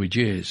language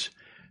is.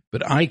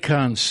 But I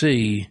can't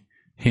see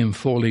him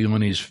falling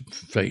on his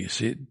face.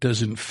 It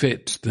doesn't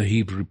fit the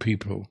Hebrew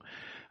people.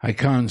 I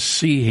can't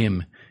see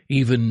him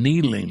even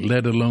kneeling,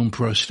 let alone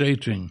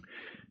prostrating.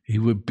 He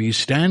would be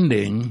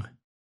standing,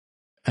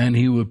 and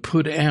he would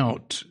put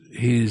out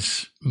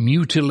his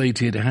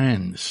mutilated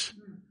hands.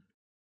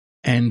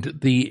 And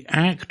the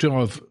act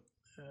of,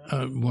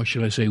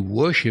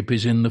 worship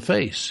is in the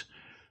face.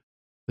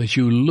 That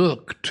you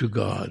look to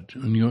God,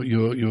 and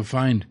you'll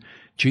find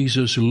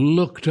Jesus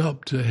looked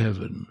up to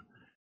heaven.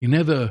 You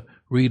never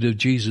read of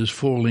Jesus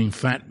falling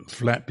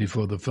flat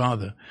before the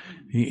Father.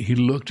 He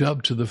looked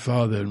up to the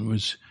Father,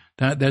 and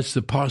that's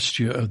the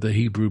posture of the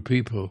Hebrew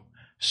people,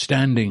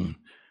 standing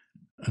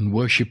and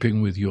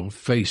worshiping with your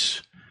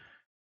face.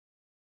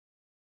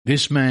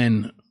 This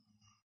man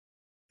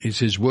is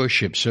his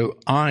worship. So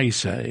I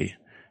say,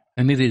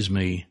 and it is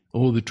me,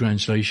 all the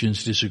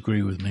translations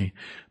disagree with me,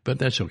 but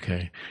that's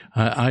okay.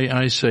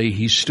 I say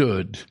he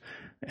stood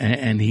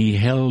and he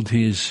held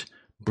his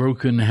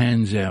broken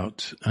hands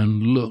out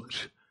and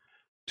looked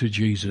to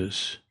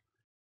Jesus.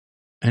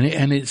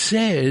 And it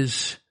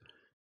says,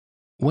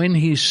 when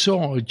he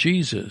saw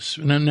Jesus,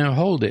 now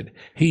hold it,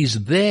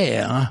 he's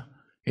there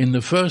in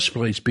the first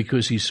place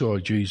because he saw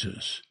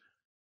Jesus.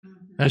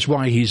 That's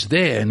why he's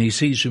there, and he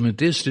sees from a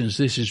distance,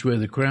 this is where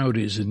the crowd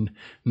is, and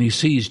he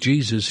sees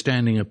Jesus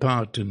standing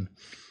apart. And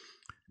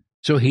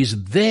so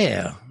he's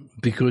there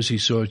because he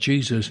saw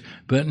Jesus.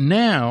 But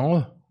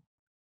now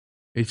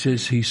it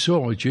says he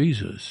saw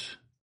Jesus.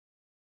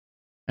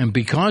 And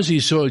because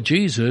he saw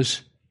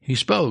Jesus, he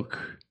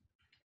spoke.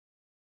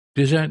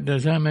 Does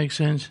that make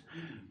sense?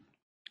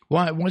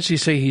 Why? What's he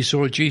say he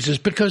saw Jesus?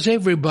 Because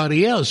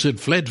everybody else had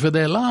fled for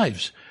their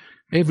lives.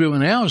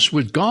 Everyone else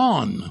was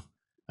gone.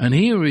 And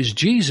here is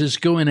Jesus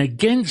going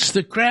against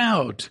the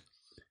crowd.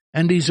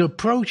 And he's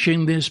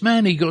approaching this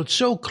man. He got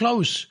so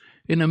close.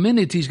 In a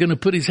minute, he's going to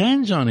put his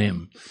hands on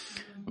him,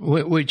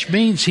 which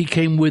means he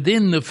came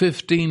within the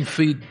 15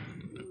 feet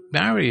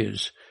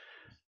barriers.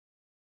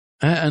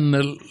 And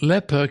the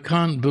leper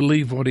can't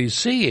believe what he's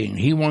seeing.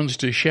 He wants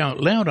to shout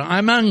louder,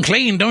 I'm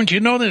unclean. Don't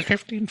you know there's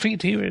 15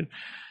 feet here?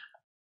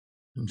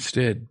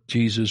 Instead,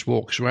 Jesus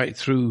walks right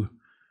through,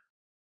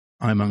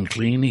 I'm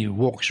unclean. He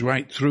walks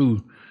right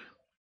through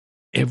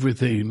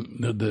everything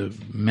that the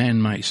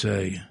man might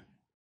say.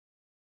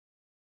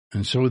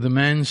 And so the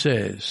man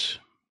says,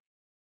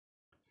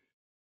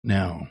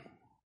 now,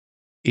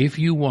 if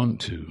you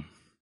want to,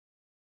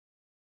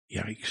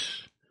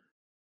 yikes,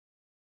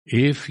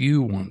 if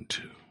you want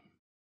to,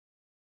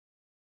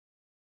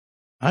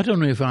 I don't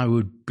know if I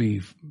would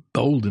be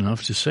bold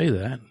enough to say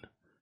that.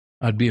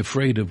 I'd be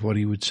afraid of what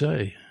he would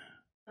say.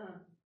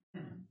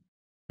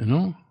 You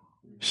know?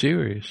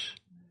 Serious.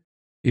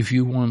 If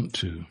you want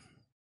to.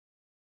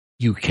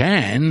 You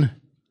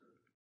can.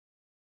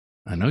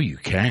 I know you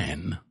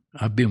can.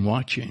 I've been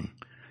watching.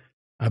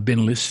 I've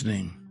been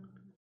listening.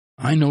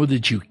 I know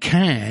that you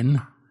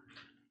can.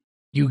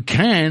 You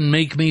can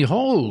make me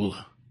whole.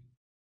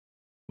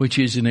 Which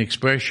is an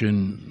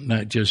expression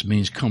that just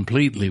means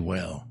completely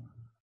well.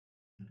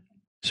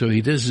 So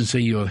he doesn't say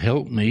you'll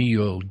help me,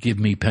 you'll give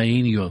me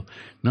pain,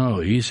 no,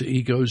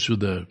 he goes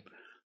with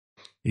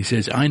he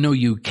says, I know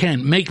you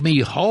can make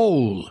me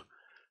whole,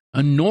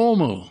 a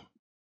normal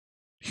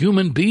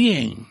human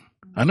being.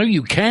 I know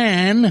you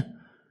can,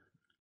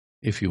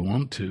 if you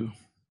want to.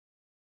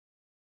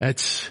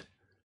 That's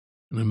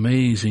an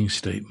amazing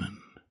statement.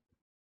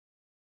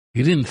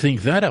 He didn't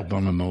think that up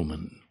on a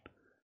moment.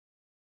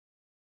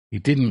 He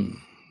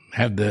didn't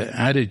have the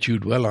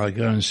attitude, well, I'll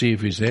go and see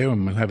if he's there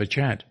and we'll have a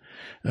chat.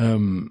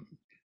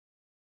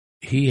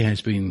 He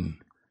has been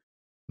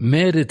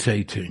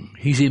meditating.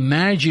 He's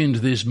imagined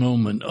this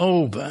moment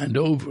over and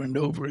over and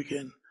over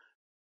again.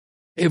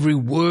 Every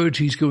word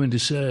he's going to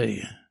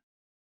say.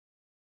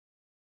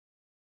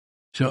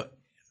 So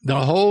the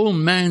whole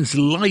man's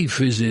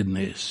life is in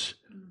this,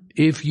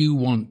 if you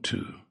want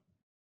to.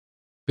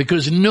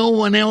 Because no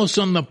one else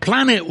on the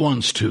planet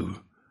wants to.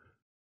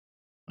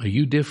 Are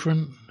you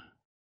different?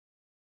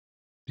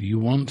 Do you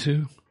want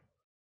to?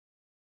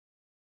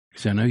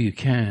 Because I know you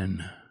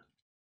can.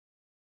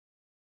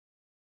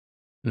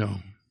 No.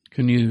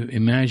 Can you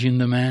imagine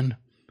the man?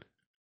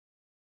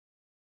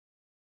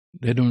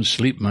 They don't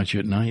sleep much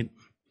at night.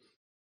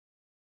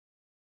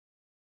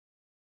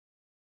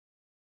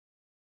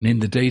 And in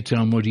the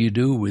daytime, what do you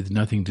do with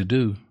nothing to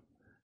do?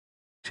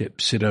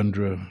 Except sit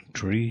under a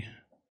tree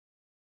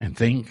and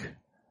think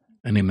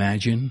and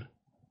imagine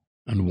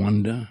and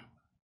wonder.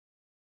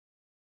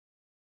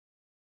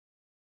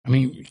 I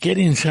mean, get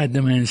inside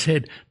the man's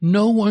head.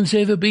 No one's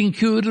ever been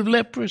cured of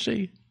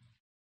leprosy.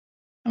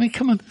 I mean,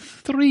 come on,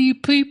 3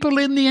 people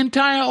in the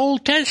entire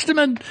Old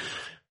Testament.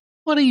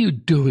 What are you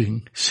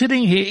doing?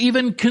 Sitting here,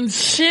 even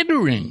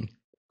considering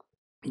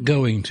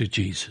going to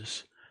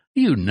Jesus. Are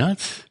you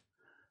nuts?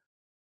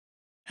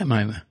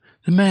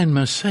 The man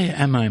must say,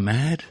 am I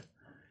mad?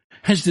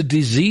 Has the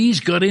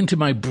disease got into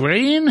my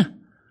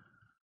brain?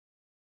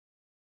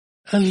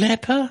 A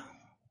leper?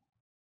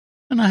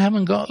 And I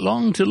haven't got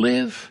long to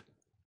live?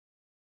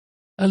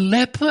 A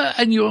leper,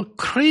 and you're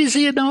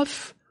crazy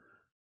enough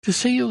to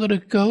say you're going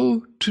to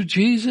go to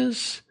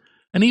Jesus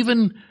and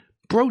even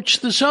broach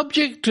the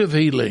subject of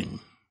healing?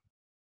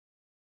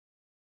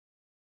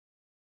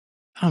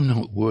 I'm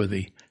not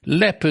worthy.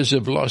 Lepers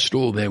have lost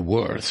all their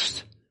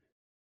worth.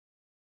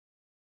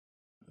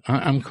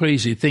 I'm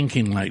crazy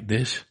thinking like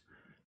this,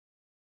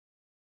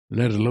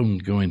 let alone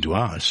going to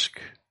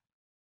ask.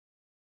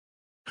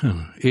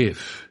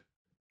 If.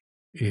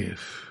 He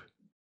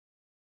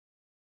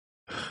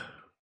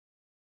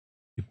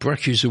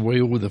brushes away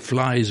all the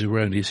flies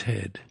around his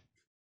head.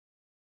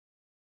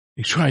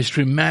 He tries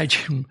to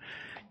imagine.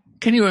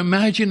 Can you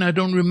imagine? I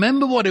don't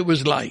remember what it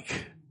was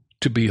like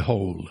to be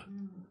whole.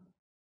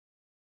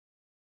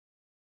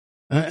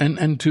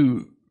 And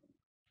to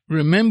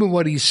remember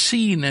what he's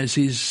seen as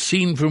he's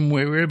seen from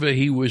wherever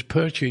he was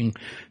perching,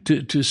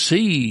 to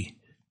see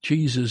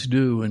Jesus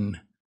do.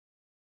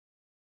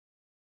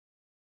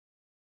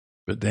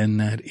 But then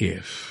that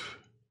if.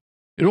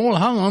 It all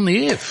hung on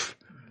the if.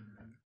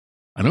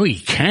 I know he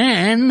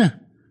can.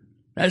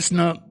 That's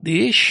not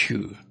the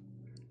issue.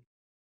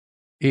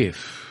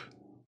 If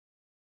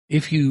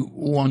you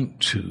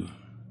want to.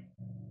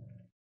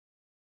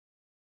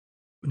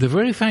 The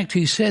very fact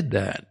he said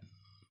that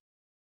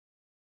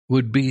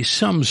would be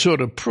some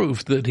sort of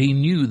proof that he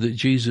knew that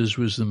Jesus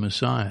was the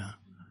Messiah.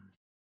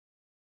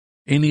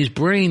 In his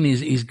brain,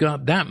 he's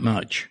got that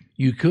much.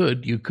 You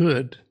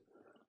could.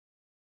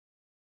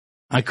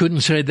 I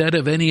couldn't say that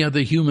of any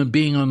other human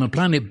being on the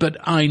planet, but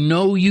I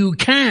know you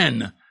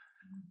can.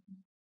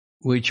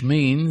 Which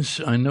means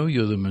I know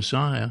you're the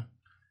Messiah,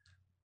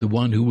 the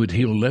one who would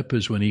heal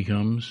lepers when he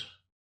comes.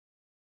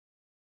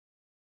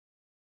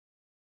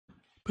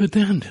 But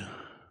then,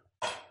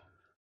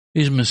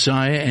 is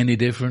Messiah any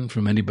different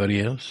from anybody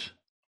else?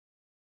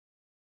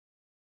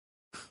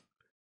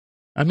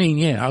 I mean,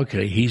 yeah,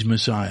 okay, he's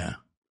Messiah.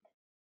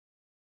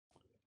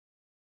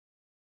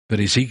 But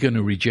is he going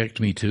to reject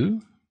me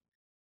too?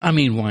 I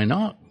mean, why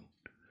not?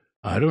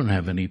 I don't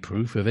have any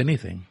proof of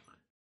anything.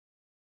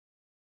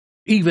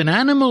 Even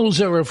animals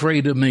are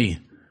afraid of me.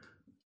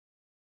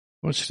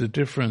 What's the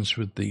difference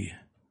with the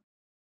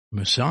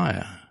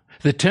Messiah?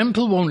 The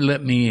temple won't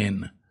let me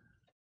in.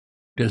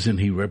 Doesn't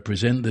he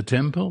represent the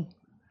temple?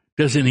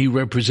 Doesn't he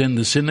represent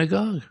the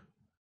synagogue?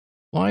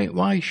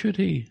 Why should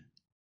he?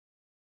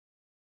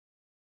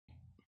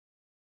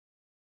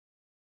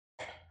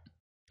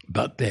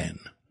 But then,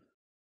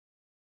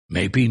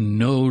 maybe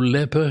no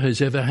leper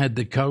has ever had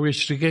the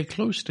courage to get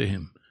close to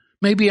him.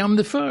 Maybe I'm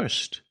the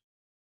first.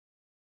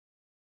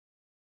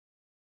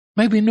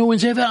 Maybe no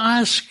one's ever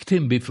asked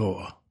him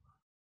before.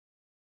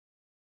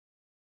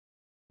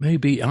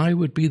 Maybe I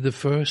would be the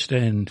first,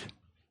 and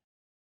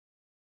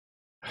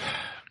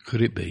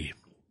could it be?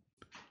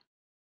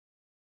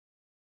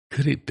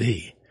 Could it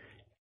be?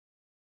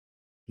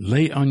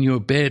 Lay on your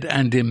bed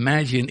and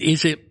imagine,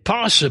 is it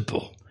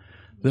possible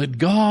that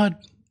God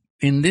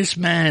in this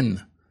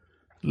man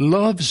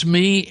loves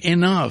me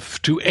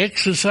enough to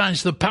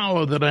exercise the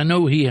power that I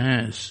know he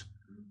has?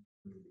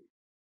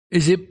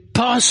 Is it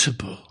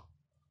possible?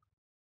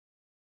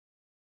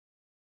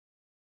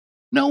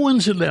 No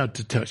one's allowed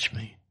to touch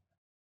me.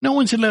 No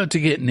one's allowed to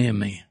get near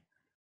me.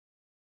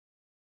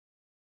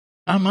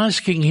 I'm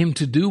asking him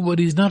to do what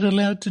he's not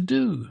allowed to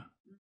do.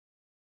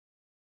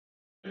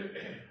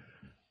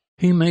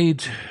 He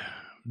made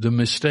the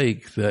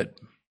mistake that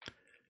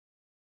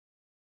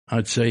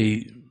I'd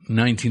say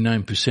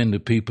 99%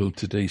 of people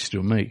today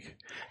still make.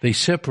 They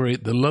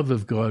separate the love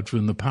of God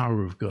from the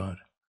power of God.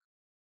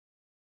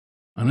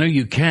 I know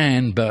you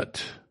can,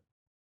 but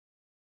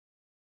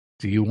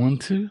do you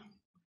want to?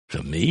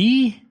 For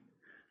me?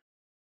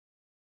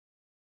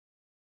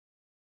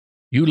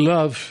 You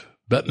love,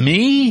 but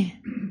me?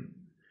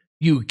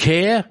 You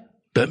care,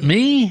 but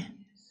me?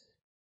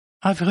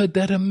 I've heard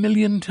that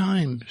 1,000,000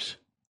 times.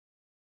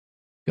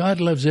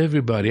 God loves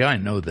everybody. I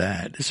know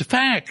that. It's a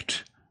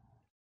fact.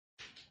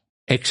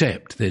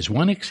 Except there's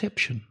one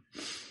exception.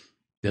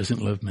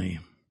 Doesn't love me.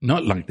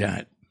 Not like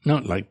that.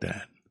 Not like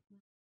that.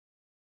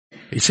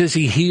 It says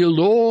he healed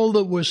all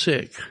that were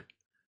sick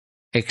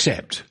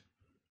except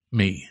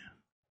me.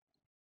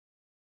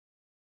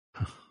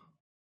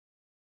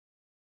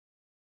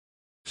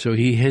 So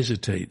he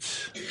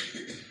hesitates.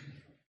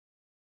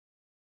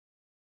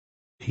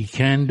 He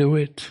can do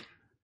it,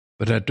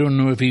 but I don't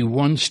know if he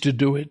wants to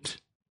do it.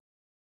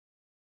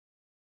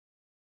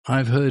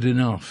 I've heard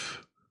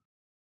enough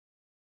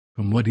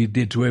from what he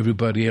did to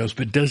everybody else,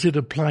 but does it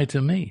apply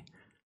to me?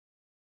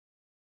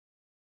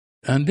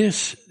 And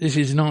this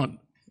is not,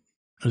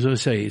 as I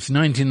say, it's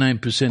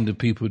 99% of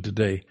people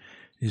today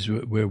is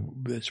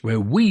where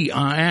we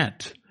are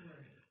at.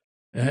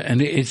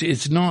 And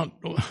it's not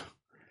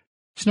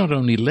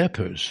only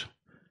lepers.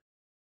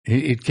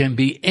 It can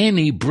be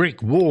any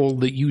brick wall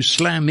that you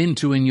slam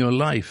into in your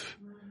life.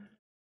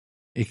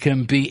 It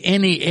can be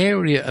any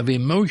area of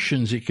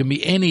emotions. It can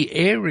be any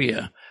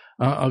area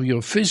of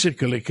your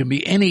physical. It can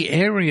be any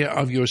area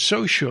of your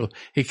social.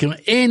 It can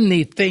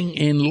anything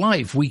in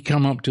life. We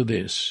come up to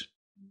this.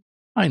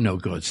 I know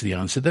God's the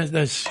answer.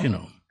 That's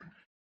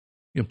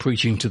you're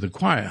preaching to the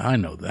choir. I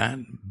know that.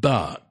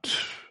 But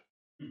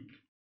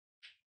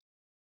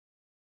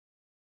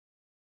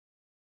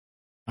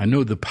I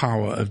know the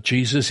power of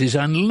Jesus is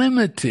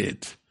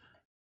unlimited.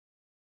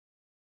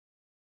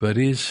 But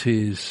is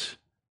his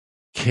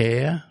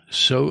care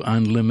so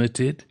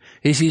unlimited?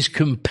 Is his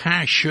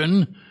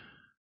compassion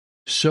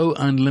so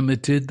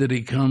unlimited that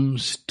he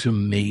comes to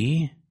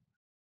me,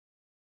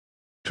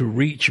 to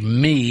reach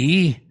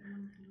me,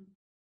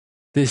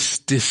 this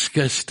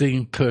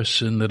disgusting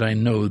person that I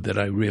know that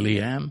I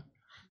really am?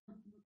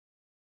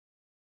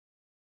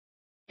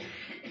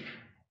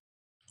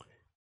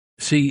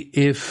 See,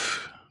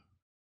 if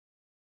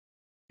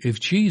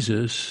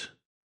Jesus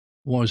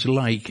was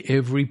like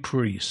every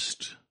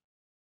priest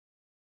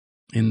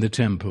in the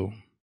temple,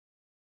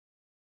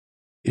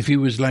 if he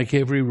was like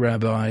every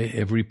rabbi,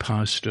 every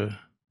pastor,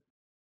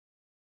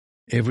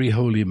 every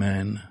holy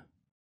man,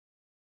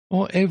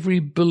 or every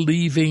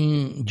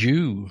believing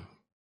Jew,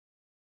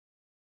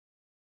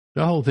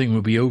 the whole thing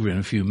would be over in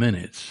a few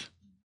minutes.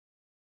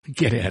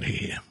 Get out of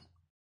here.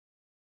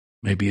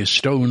 Maybe a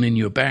stone in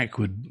your back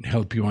would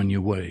help you on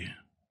your way.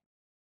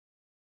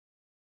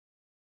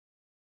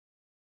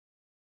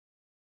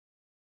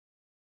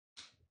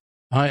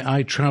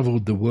 I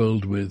traveled the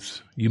world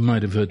with, you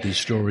might have heard this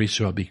story,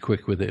 so I'll be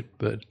quick with it,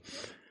 but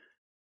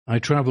I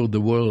traveled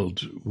the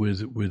world with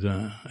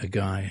a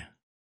guy.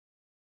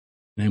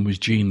 His name was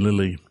Gene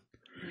Lilly.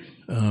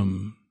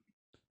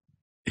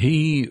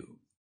 He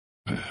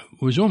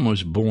was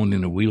almost born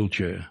in a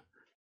wheelchair,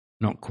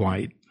 not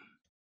quite,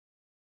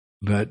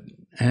 but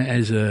in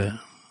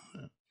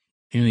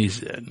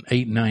his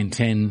 8, 9,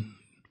 10,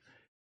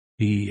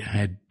 he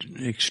had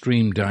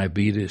extreme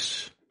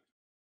diabetes.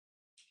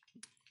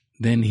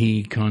 Then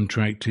he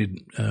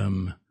contracted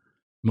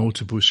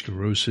multiple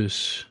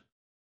sclerosis,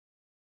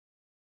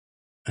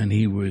 and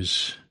he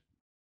was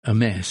a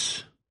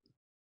mess.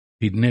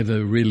 He'd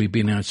never really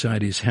been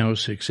outside his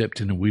house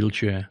except in a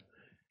wheelchair,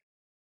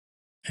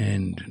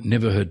 and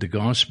never heard the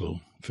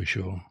gospel, for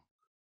sure.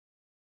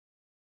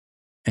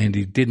 And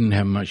he didn't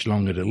have much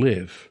longer to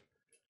live.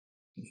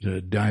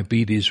 The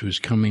diabetes was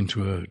coming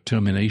to a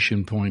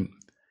termination point.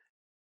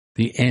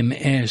 The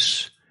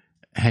MS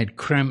had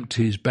cramped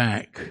his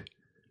back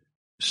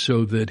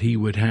so that he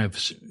would have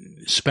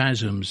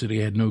spasms that he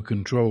had no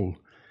control,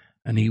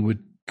 and he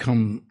would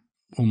come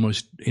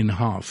almost in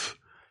half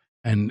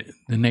And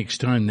the next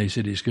time they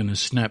said it's going to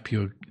snap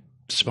your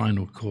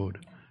spinal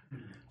cord.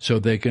 So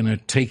they're going to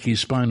take his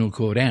spinal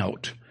cord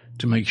out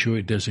to make sure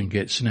it doesn't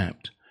get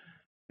snapped.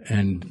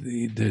 And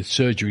the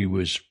surgery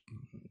was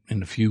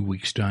in a few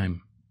weeks'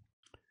 time.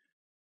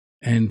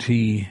 And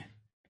he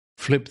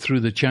flipped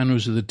through the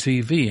channels of the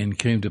TV and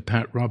came to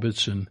Pat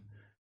Robertson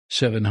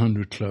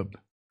 700 Club.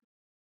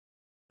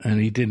 And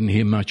he didn't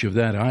hear much of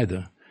that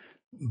either,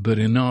 but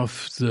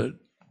enough that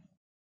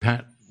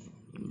Pat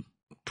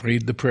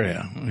prayed the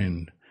prayer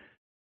and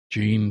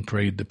Gene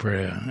prayed the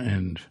prayer,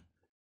 and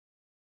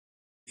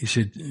he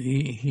said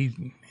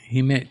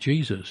he met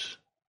Jesus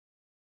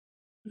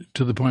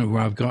to the point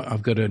where I've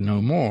got to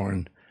know more.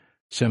 And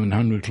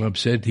 700 Club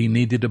said he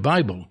needed a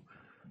Bible,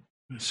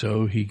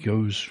 so he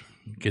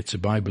gets a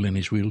Bible in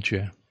his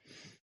wheelchair,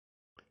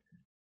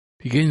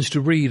 begins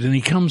to read, and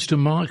he comes to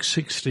Mark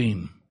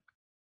 16.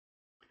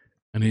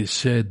 And it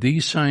said,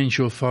 "These signs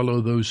shall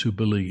follow those who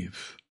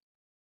believe.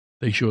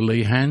 They shall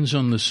lay hands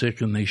on the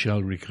sick and they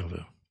shall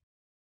recover."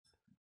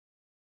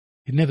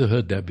 He'd never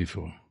heard that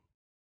before.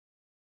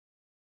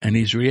 And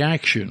his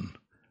reaction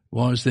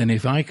was, then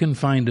if I can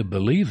find a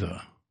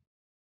believer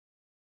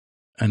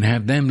and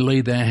have them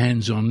lay their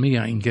hands on me,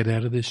 I can get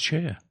out of this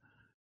chair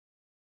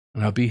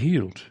and I'll be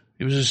healed.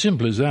 It was as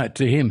simple as that.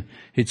 To him,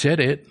 it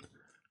said it.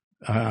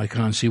 I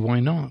can't see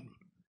why not.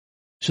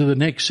 So the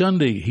next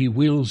Sunday, he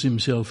wheels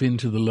himself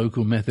into the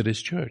local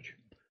Methodist church.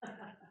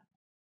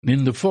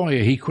 In the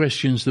foyer, he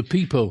questions the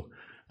people,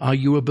 "Are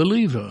you a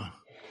believer?"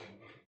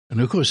 And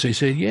of course they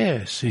said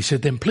yes. He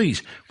said, "Then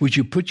please, would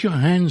you put your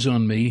hands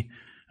on me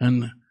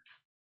and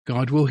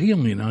God will heal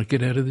me and I'll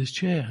get out of this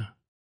chair."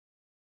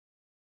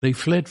 They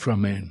fled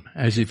from him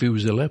as if he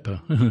was a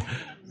leper.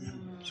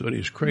 So it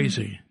was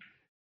crazy.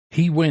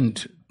 He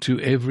went to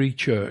every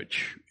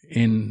church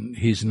in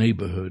his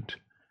neighborhood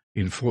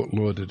in Fort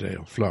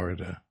Lauderdale,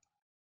 Florida.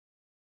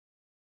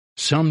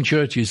 Some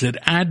churches had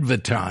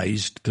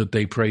advertised that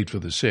they prayed for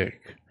the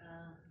sick.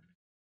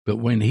 But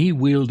when he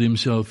wheeled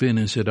himself in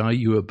and said, "Are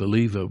you a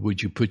believer?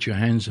 Would you put your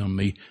hands on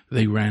me?"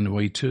 they ran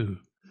away too.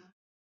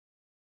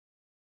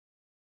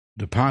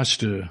 The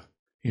pastor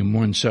in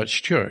one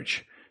such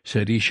church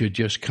said he should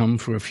just come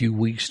for a few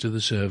weeks to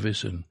the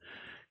service and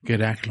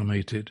get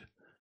acclimated.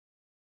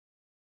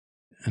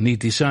 And he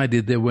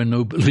decided there were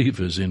no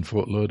believers in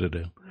Fort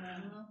Lauderdale.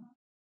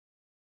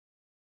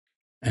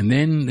 And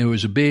then there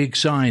was a big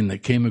sign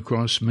that came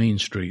across Main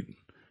Street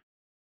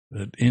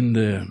that in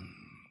the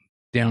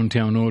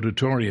downtown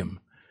auditorium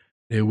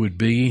there would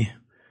be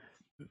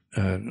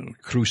a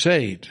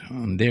crusade.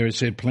 And there it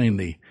said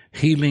plainly,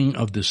 "Healing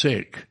of the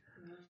sick.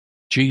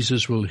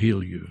 Jesus will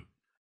heal you."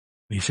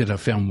 He said, "I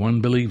found one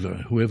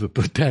believer. Whoever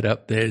put that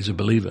up there is a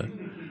believer."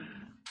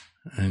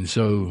 And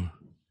so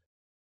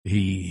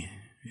it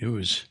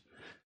was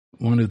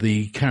one of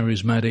the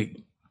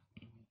charismatic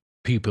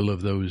people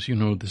of those,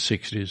 the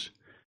 60s.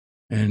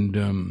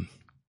 And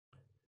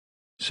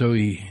so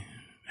he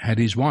had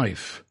his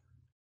wife.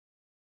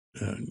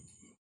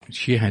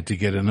 She had to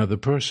get another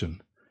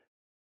person.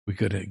 We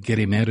got to get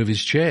him out of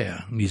his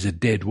chair. He's a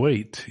dead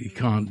weight. He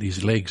can't.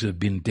 His legs have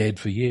been dead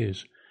for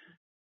years.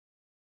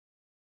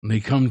 And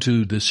they come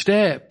to the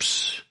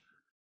steps,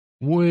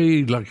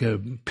 way like a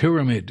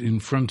pyramid in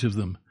front of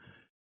them,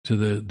 to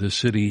the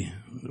city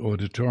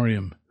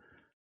auditorium.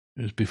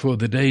 It was before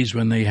the days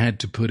when they had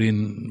to put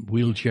in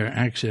wheelchair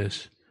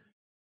access.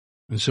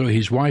 And so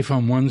his wife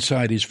on one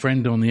side, his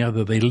friend on the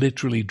other, they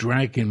literally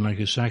drag him like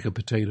a sack of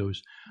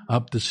potatoes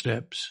up the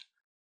steps,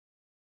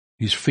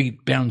 his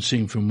feet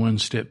bouncing from one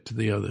step to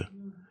the other.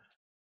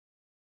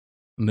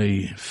 And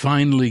they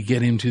finally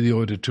get him to the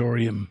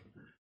auditorium,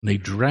 and they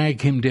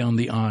drag him down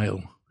the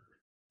aisle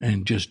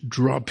and just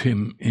drop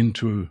him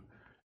into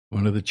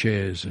one of the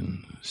chairs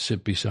and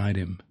sit beside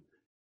him.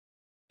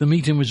 The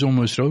meeting was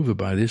almost over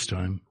by this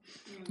time.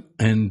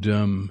 And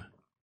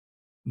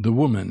the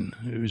woman,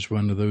 who was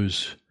one of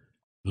those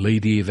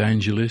lady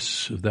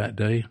evangelists of that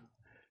day,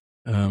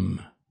 and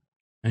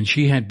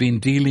she had been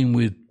dealing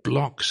with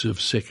blocks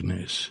of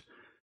sickness,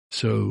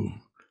 so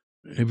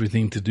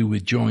everything to do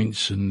with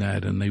joints and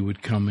that, and they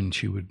would come and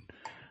she would,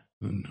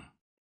 and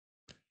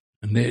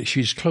there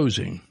she's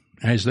closing.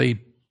 As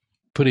they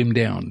put him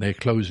down, they're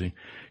closing.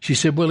 She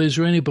said, "Well, is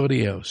there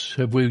anybody else?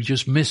 Have we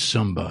just missed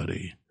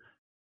somebody?"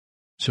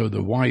 So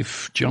the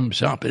wife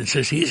jumps up and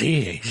says, he's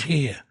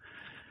here.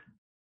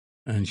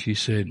 And she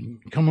said,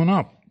 "Come on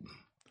up."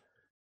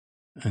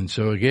 And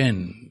so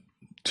again,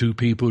 two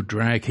people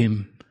drag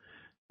him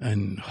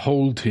and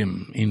hold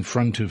him in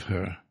front of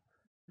her.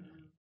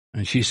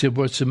 And she said,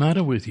 "What's the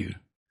matter with you?"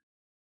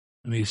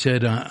 And he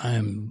said,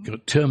 "I'm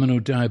got terminal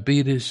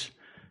diabetes,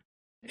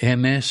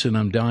 MS, and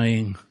I'm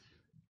dying."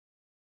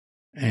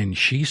 And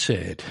she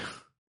said,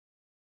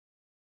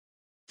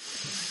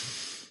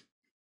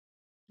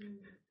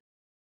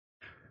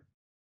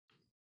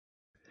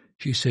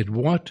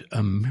 "What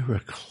a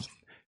miracle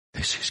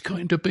this is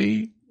going to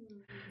be."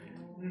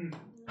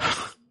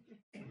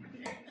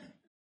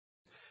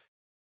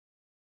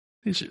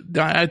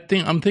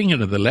 I'm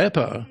thinking of the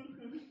leper.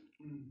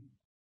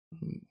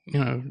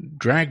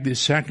 drag this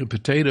sack of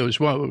potatoes.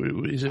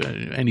 Well, is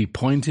there any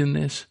point in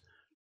this?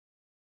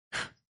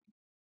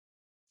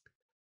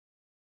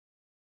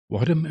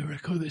 What a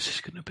miracle this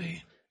is going to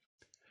be.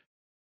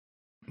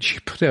 She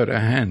put out her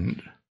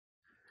hand,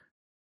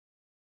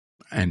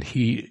 and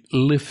he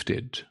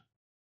lifted,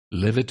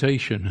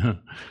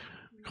 levitation,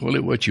 call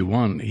it what you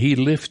want. He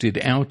lifted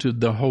out of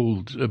the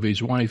hold of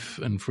his wife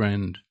and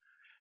friend,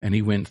 and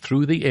he went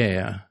through the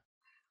air,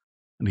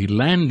 and he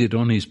landed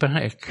on his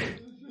back.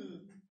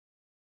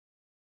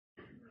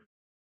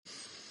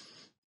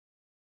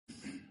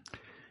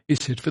 He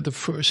said for the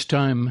first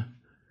time,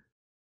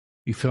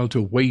 he felt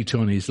a weight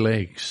on his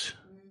legs.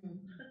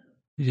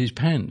 His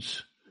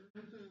pants.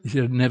 He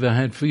said, I'd never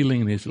had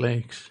feeling in his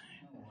legs.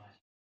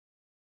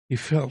 He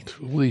felt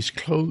all these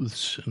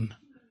clothes, and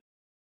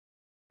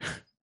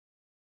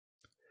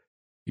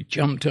he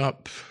jumped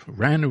up,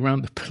 ran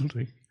around the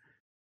building.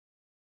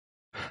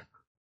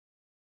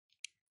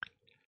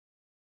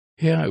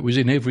 Yeah, it was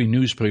in every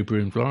newspaper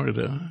in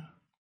Florida.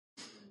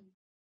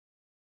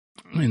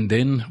 And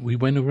then we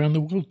went around the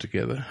world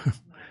together.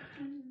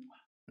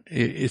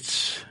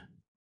 That's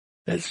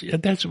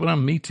what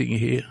I'm meeting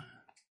here.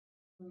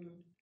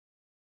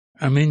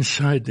 I'm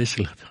inside this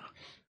love.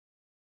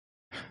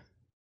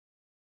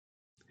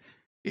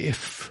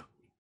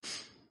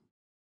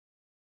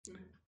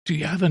 Do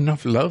you have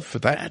enough love for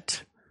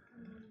that?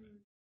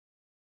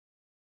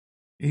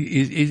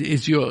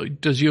 Does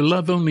your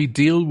love only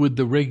deal with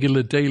the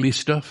regular daily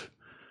stuff?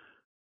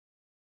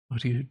 Or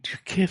do you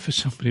care for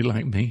somebody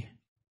like me?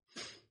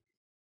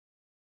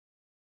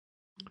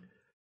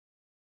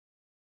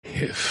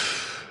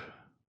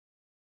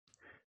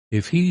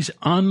 If he's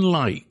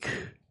unlike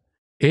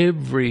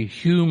every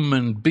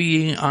human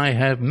being I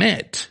have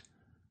met,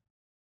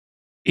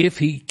 if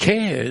he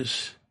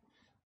cares,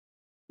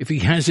 if he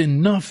has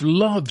enough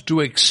love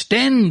to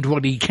extend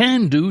what he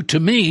can do to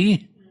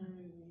me,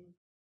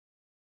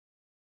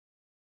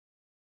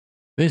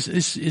 this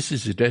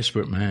is a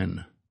desperate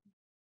man.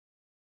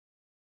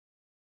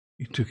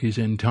 He took his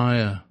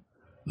entire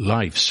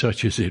life,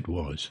 such as it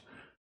was,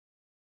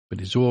 but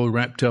it's all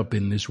wrapped up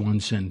in this one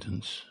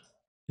sentence.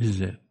 This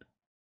is it.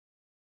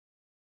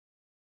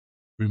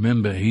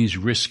 Remember, he's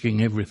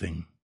risking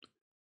everything.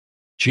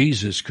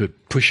 Jesus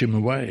could push him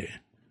away,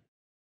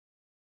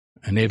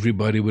 and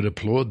everybody would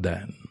applaud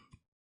that.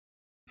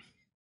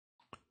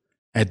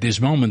 At this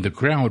moment, the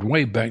crowd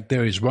way back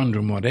there is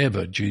wondering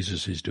whatever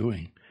Jesus is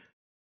doing.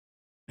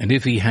 And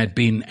if he had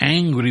been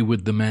angry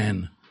with the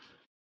man,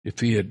 if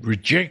he had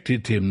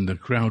rejected him, the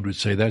crowd would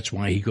say that's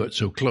why he got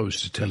so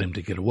close to tell him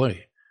to get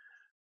away.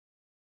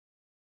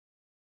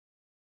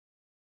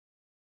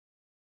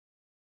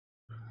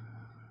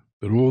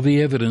 But all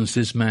the evidence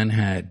this man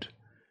had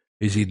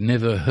is he'd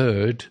never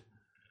heard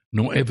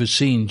nor ever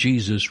seen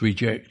Jesus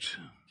reject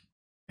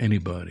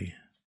anybody.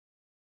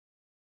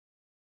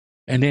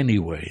 And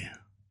anyway,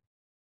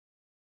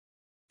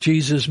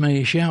 Jesus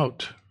may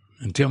shout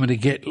and tell me to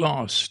get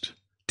lost,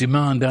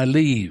 demand I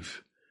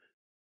leave,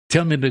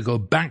 tell me to go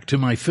back to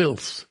my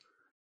filth.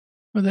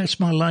 Well, that's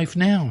my life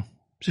now.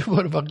 So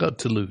what have I got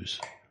to lose?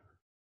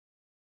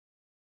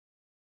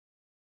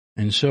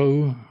 And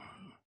so,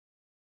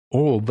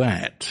 all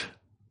that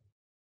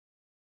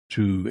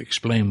to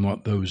explain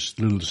what those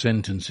little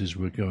sentences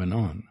were going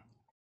on.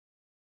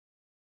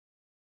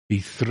 He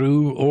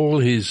threw all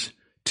his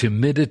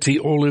timidity,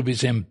 all of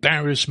his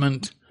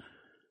embarrassment,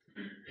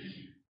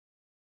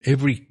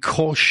 every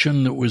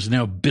caution that was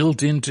now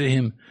built into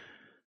him,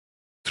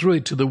 threw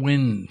it to the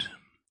wind.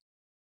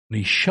 And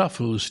he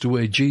shuffles to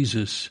where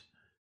Jesus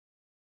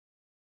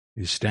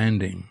is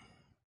standing.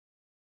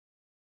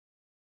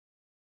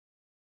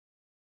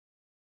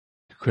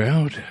 The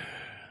crowd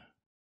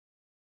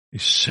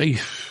is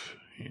safe,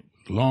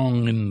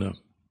 long in the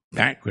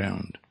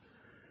background.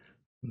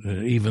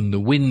 Even the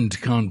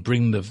wind can't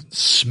bring the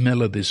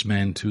smell of this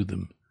man to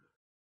them.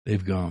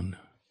 They've gone.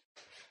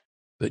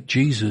 But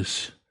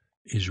Jesus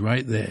is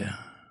right there.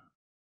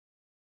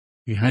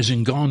 He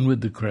hasn't gone with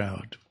the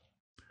crowd.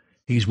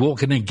 He's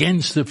walking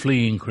against the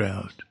fleeing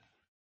crowd.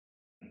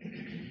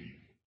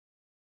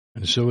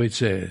 And so it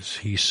says,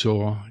 he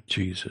saw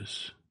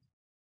Jesus.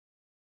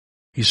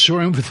 He saw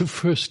him for the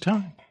first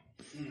time.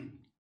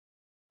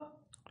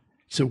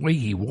 It's the way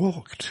he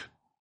walked.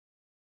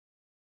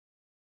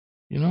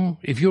 You know,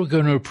 if you're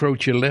going to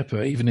approach a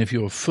leper, even if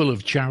you're full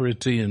of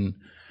charity and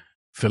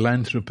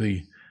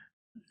philanthropy,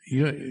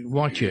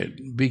 watch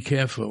it. Be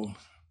careful.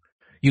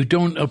 You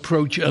don't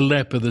approach a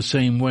leper the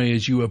same way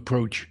as you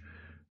approach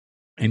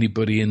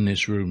anybody in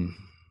this room.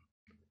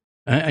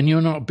 And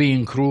you're not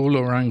being cruel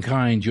or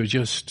unkind. You're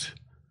just,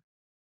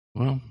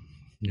 you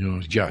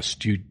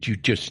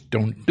just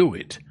don't do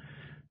it.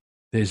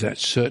 There's that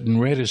certain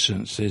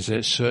reticence. There's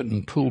that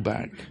certain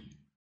pullback.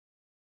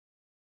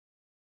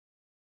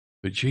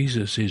 But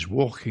Jesus is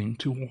walking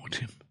toward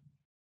him.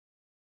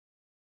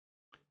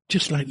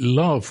 Just like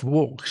love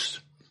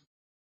walks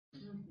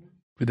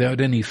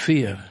without any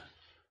fear.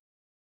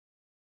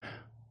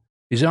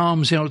 His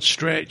arms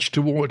outstretched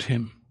toward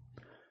him.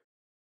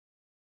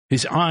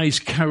 His eyes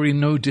carry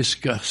no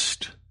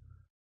disgust.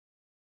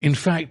 In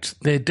fact,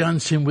 they're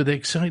dancing with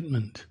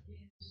excitement.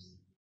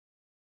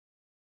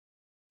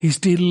 He's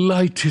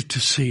delighted to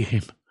see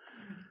him.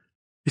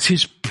 It's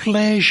his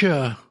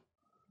pleasure.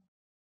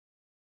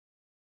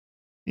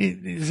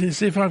 It's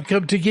as if I've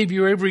come to give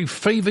you every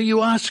favor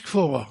you ask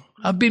for.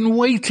 I've been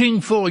waiting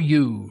for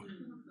you.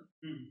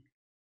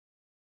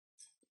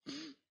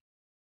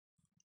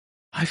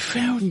 I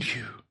found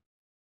you.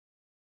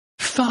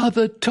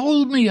 Father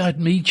told me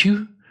I'd meet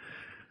you.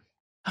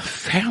 I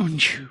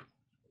found you.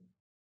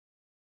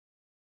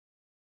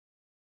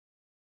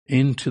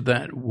 Into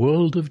that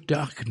world of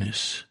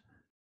darkness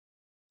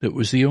that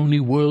was the only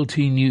world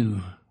he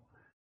knew,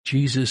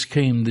 Jesus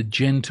came, the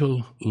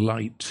gentle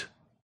light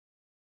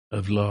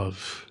of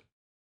love.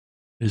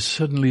 There's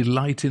suddenly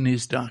light in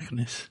his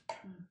darkness.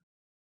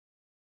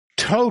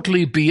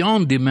 Totally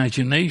beyond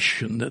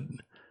imagination that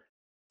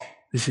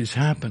this is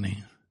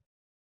happening.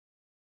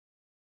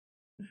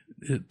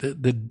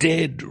 The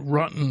dead,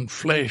 rotten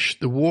flesh,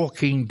 the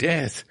walking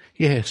death,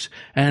 yes,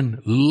 and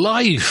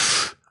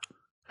life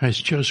has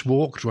just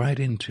walked right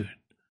into it.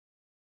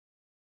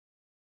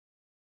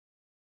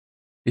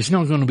 It's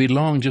not going to be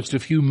long, just a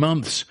few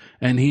months,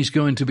 and he's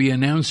going to be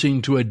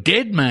announcing to a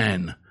dead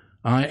man,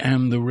 I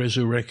am the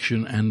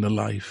resurrection and the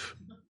life.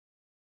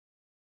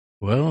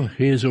 Well,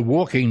 here's a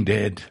walking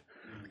dead,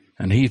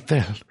 and he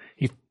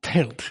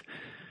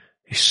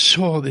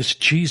saw this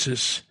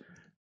Jesus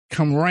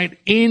come right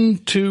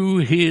into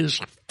his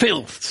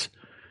filth.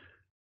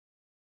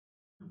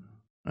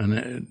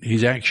 And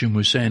his action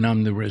was saying,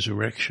 I'm the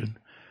resurrection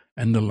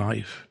and the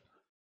life.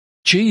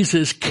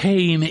 Jesus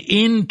came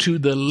into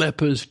the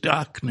leper's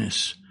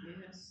darkness.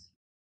 Yes.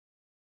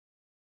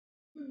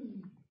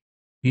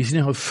 He's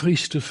now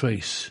face to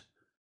face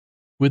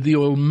with the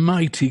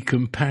almighty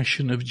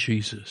compassion of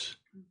Jesus.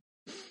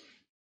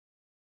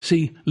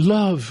 See,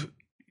 love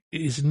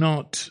is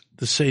not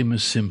the same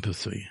as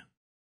sympathy.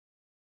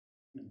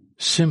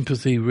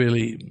 Sympathy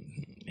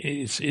really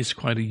is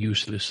quite a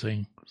useless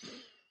thing.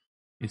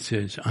 It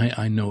says,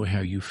 I know how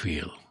you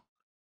feel.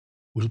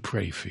 We'll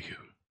pray for you.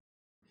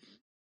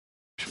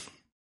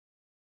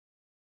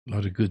 A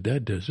lot of good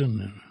that does,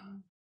 doesn't it?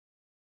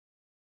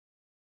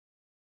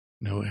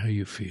 Know how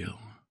you feel.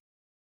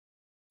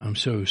 I'm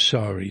so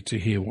sorry to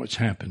hear what's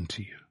happened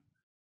to you.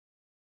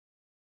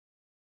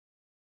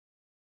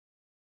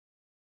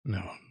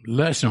 No,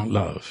 that's not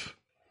love.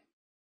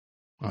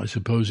 I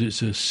suppose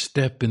it's a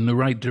step in the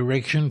right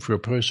direction for a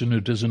person who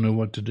doesn't know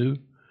what to do.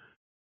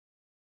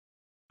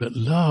 But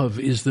love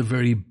is the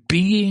very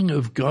being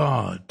of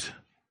God.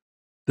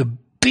 The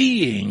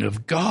being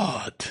of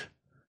God.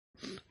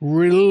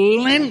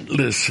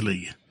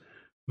 Relentlessly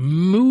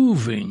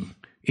moving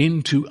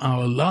into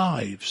our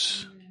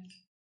lives.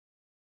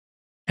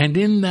 And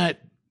in that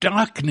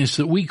darkness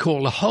that we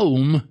call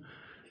home,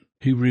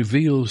 he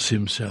reveals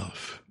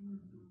himself.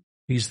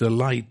 He's the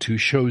light who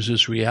shows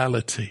us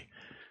reality.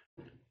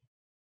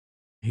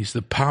 He's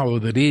the power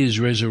that is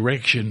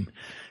resurrection.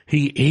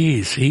 He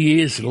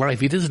is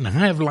life. He doesn't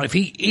have life.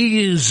 He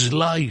is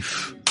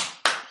life.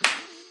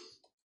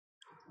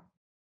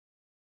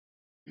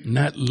 And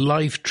that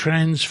life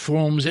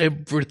transforms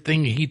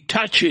everything he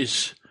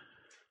touches.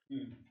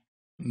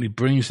 And he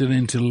brings it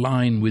into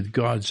line with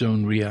God's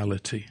own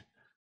reality,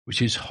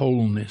 which is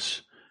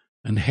wholeness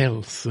and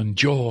health and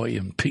joy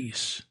and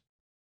peace.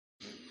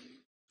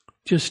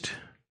 Just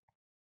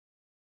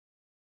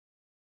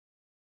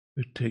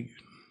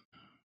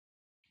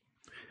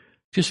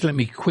let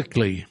me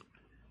quickly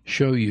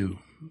show you,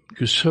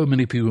 because so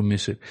many people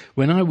miss it.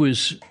 When I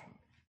was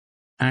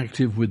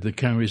active with the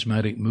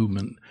charismatic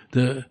movement,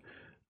 the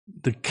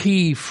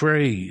key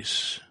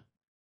phrase,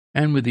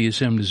 and with the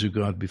Assemblies of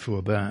God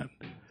before that,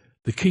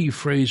 the key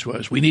phrase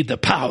was, we need the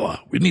power.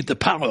 We need the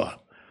power.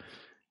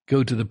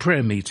 Go to the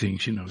prayer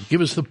meetings,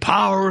 give us the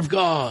power of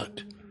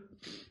God.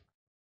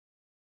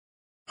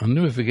 I'll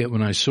never forget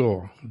when I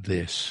saw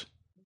this.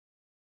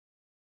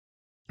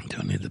 I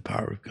don't need the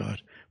power of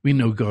God. We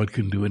know God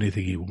can do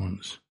anything he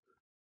wants.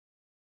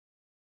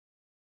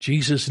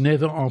 Jesus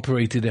never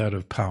operated out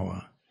of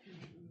power.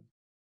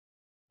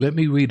 Let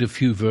me read a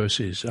few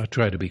verses. I'll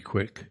try to be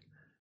quick.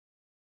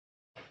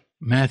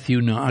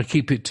 I'll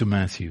keep it to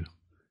Matthew.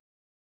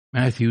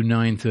 Matthew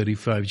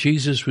 9:35.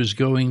 Jesus was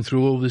going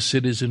through all the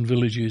cities and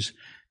villages,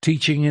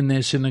 teaching in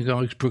their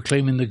synagogues,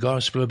 proclaiming the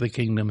gospel of the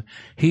kingdom,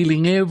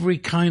 healing every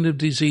kind of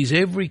disease,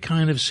 every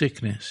kind of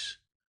sickness.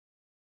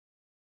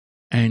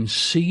 And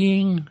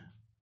seeing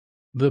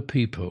the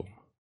people,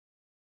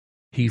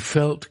 he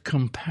felt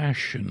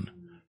compassion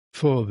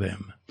for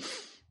them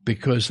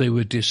because they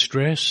were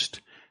distressed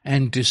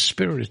and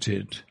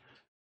dispirited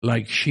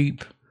like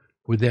sheep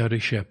without a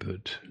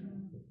shepherd.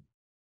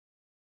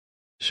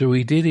 So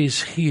he did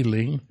his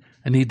healing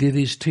and he did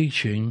his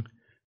teaching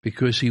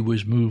because he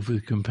was moved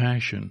with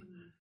compassion,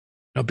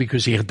 not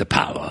because he had the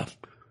power.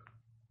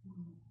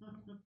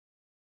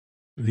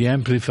 The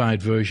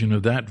amplified version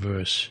of that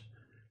verse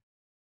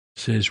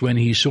says, when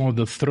he saw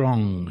the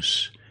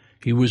throngs,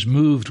 he was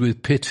moved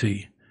with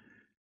pity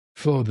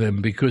for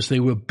them because they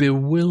were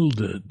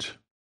bewildered,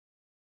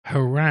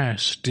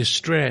 harassed,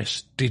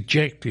 distressed,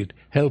 dejected,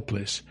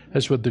 helpless.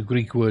 That's what the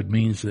Greek word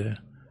means there.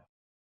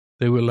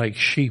 They were like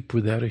sheep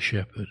without a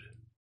shepherd.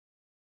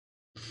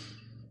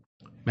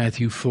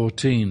 Matthew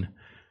 14,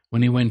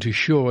 when he went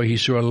ashore, he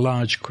saw a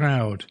large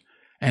crowd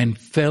and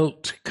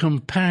felt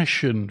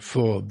compassion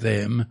for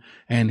them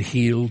and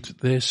healed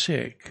their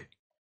sick.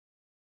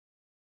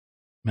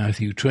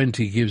 Matthew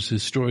 20 gives the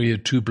story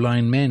of two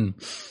blind men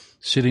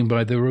sitting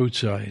by the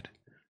roadside.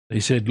 They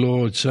said,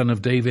 "Lord, Son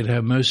of David,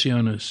 have mercy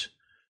on us."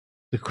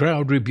 The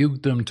crowd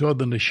rebuked them, told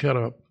them to shut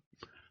up.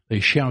 They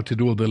shouted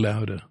all the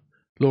louder,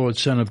 "Lord,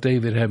 Son of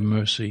David, have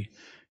mercy."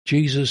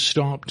 Jesus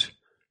stopped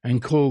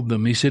and called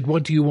them. He said,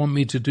 "What do you want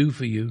me to do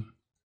for you?"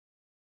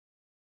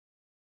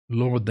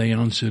 "Lord," they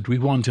answered, "we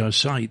want our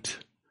sight."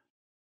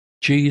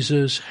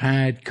 Jesus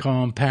had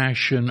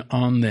compassion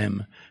on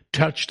them,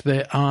 touched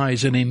their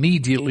eyes, and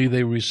immediately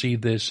they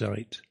received their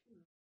sight.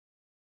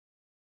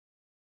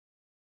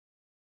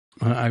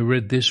 I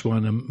read this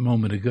one a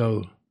moment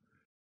ago,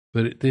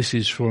 but this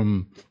is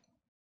from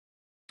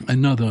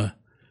another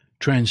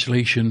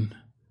translation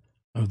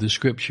of the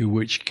scripture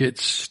which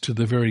gets to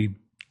the very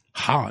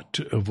heart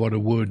of what a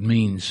word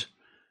means.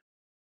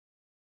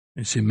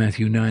 It's in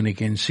Matthew 9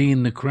 again.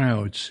 Seeing the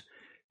crowds,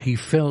 he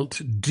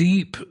felt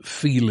deep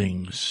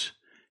feelings,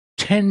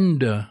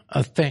 tender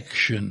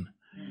affection,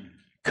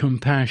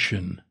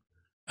 compassion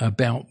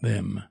about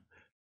them,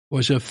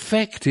 was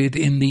affected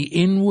in the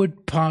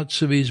inward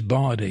parts of his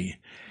body,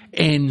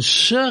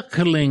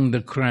 encircling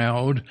the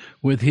crowd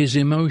with his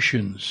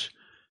emotions,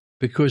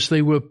 because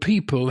they were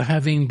people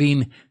having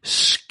been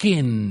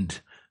skinned,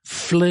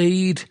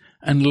 flayed,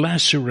 and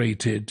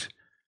lacerated,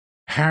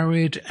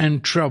 harried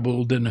and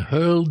troubled, and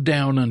hurled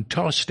down and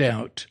tossed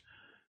out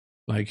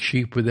like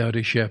sheep without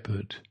a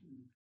shepherd.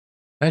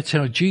 That's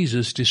how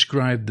Jesus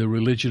described the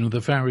religion of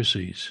the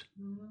Pharisees.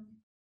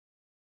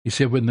 He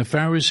said, when the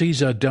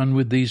Pharisees are done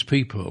with these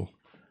people,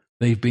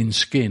 they've been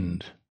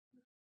skinned.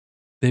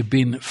 They've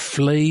been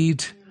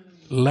flayed,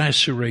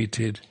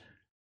 lacerated.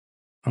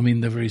 I mean,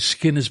 the very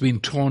skin has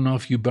been torn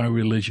off you by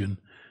religion.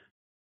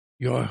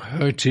 You're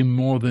hurting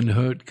more than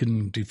hurt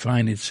can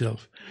define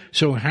itself.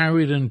 So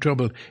harried and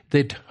troubled,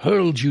 they'd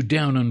hurled you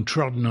down and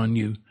trodden on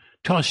you,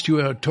 tossed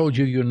you out, told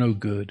you you're no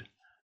good.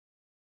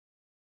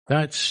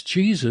 That's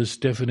Jesus'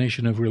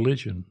 definition of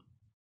religion.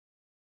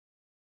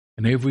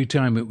 And every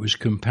time it was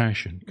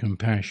compassion,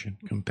 compassion,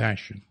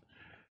 compassion.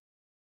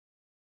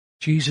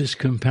 Jesus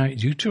compassion.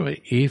 You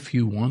try if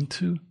you want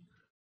to.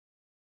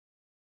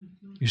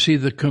 You see,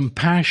 the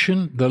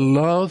compassion, the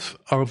love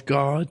of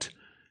God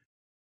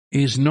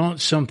is not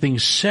something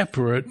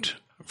separate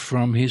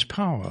from his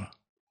power.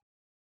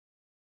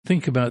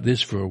 Think about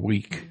this for a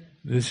week.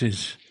 This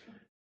is,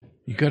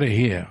 you got to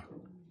hear.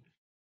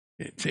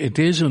 It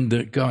isn't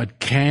that God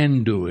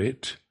can do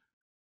it,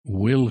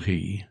 will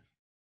he?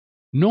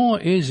 Nor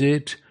is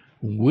it,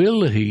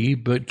 will he,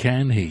 but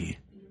can he?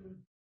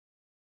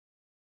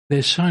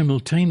 They're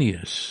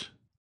simultaneous.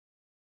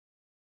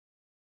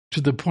 To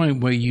the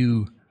point where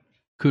you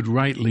could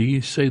rightly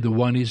say the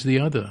one is the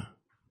other.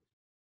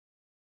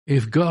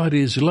 If God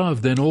is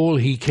love, then all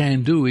he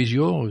can do is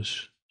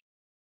yours.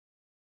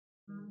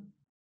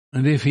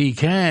 And if he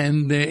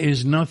can, there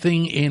is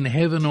nothing in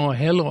heaven or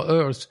hell or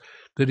earth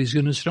that is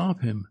going to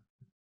stop him.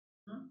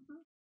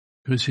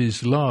 Because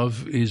his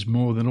love is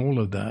more than all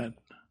of that.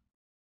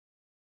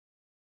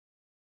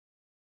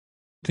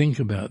 Think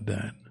about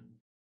that.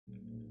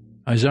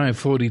 Isaiah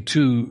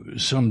 42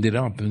 summed it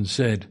up and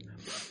said,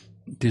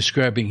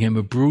 describing him,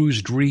 a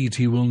bruised reed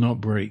he will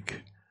not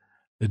break,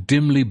 a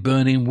dimly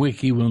burning wick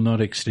he will not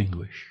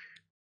extinguish.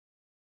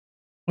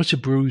 What's a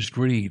bruised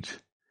reed?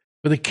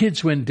 Well, the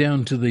kids went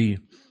down to the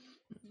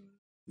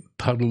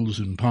puddles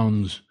and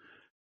ponds,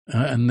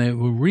 and there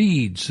were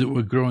reeds that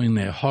were growing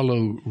there,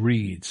 hollow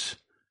reeds,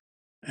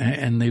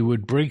 and they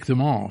would break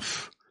them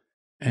off,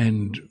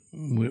 and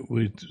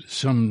with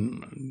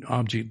some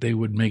object they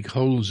would make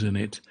holes in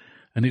it,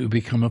 and it would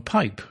become a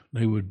pipe.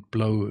 They would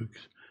blow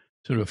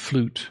a sort of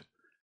flute.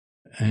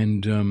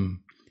 And,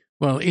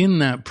 well, in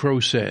that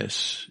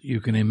process,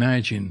 you can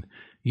imagine,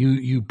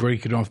 you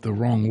break it off the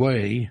wrong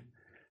way,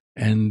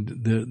 and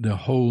the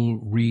whole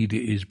reed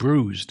is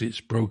bruised,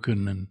 it's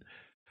broken. And,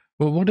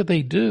 well, what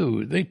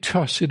do? They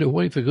toss it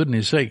away, for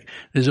goodness sake.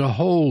 There's a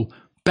whole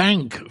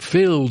bank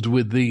filled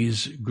with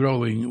these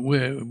growing.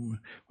 Where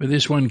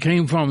this one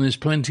came from, there's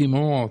plenty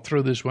more.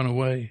 Throw this one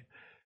away.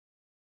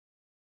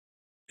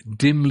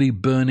 Dimly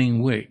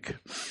burning wick.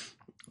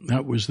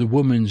 That was the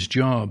woman's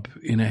job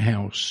in a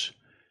house.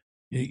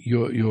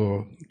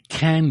 Your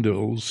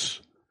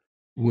candles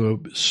were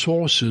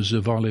saucers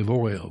of olive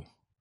oil.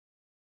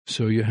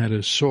 So you had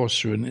a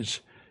saucer and it's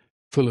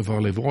full of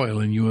olive oil,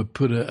 and you would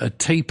put a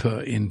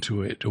taper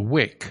into it, a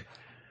wick,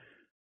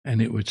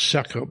 and it would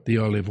suck up the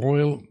olive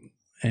oil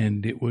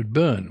and it would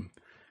burn.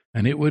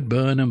 And it would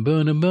burn and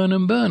burn and burn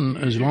and burn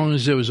as long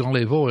as there was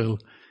olive oil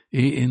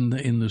in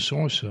the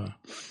saucer.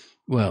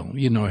 Well,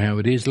 you know how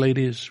it is,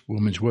 ladies.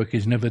 Woman's work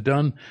is never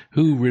done.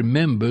 Who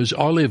remembers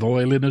olive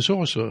oil in a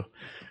saucer?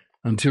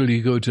 until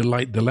you go to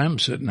light the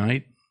lamps at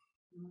night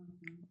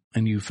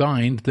and you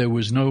find there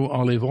was no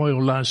olive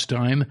oil last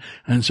time.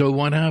 And so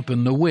what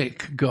happened? The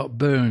wick got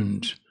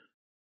burned.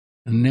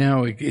 And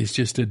now it's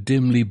just a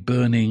dimly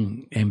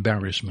burning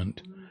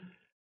embarrassment.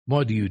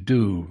 What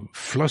do?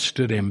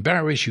 Flustered,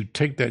 embarrassed, you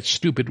take that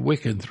stupid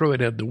wick and throw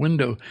it out the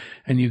window,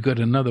 and you've got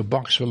another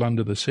box full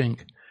under the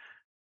sink.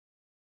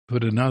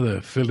 Put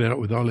another, fill it out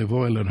with olive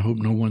oil, and hope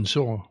no one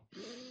saw.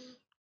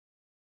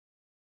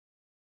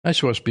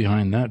 That's what's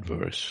behind that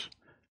verse.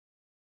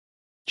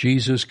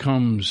 Jesus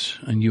comes,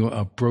 and you're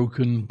a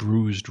broken,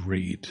 bruised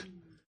reed.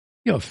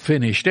 You're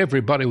finished.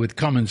 Everybody with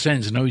common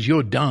sense knows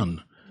you're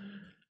done.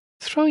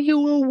 Throw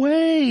you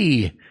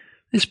away.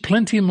 There's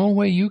plenty more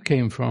where you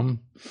came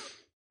from.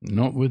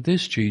 Not with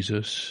this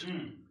Jesus.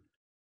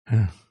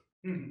 A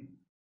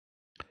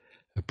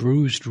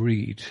bruised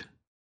reed,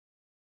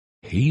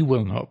 he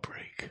will not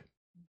break.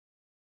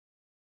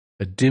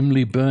 A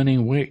dimly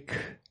burning wick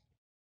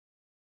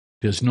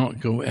does not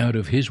go out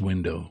of his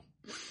window.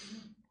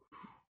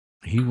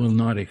 He will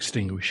not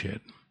extinguish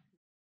it.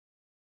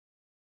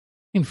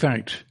 In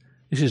fact,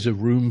 this is a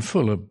room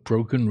full of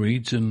broken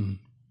reeds and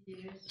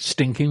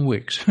stinking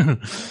wicks.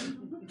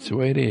 That's the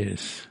way it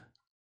is.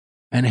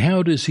 And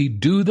how does he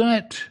do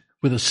that?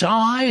 With a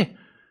sigh?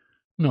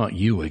 Not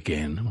you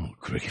again. Oh,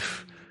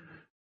 grief.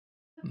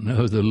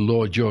 No, the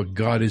Lord your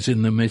God is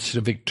in the midst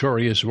of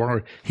victorious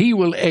war. He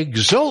will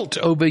exult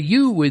over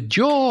you with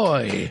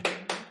joy.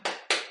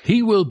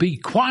 He will be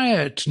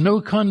quiet,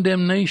 no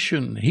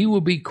condemnation. He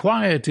will be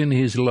quiet in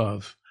his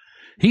love.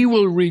 He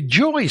will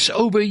rejoice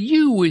over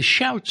you with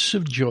shouts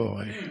of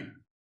joy.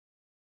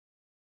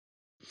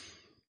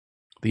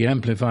 The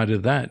Amplified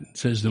of that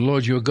says, the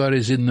Lord your God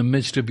is in the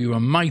midst of you, a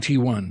mighty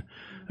one,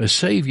 a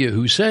Savior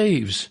who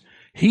saves.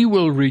 He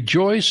will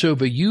rejoice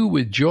over you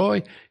with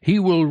joy. He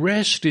will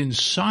rest in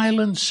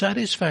silent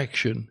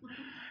satisfaction.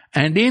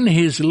 And in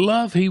his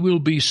love he will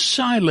be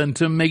silent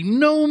and make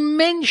no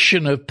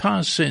mention of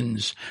past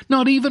sins,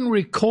 not even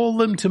recall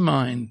them to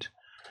mind.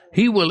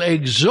 He will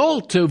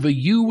exult over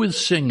you with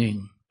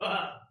singing.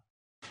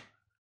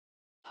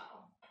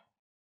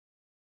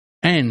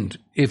 And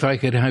if I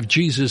could have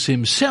Jesus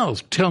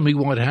himself tell me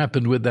what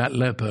happened with that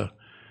leper,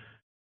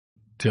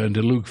 turn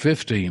to Luke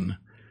 15.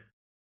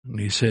 And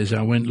he says,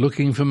 I went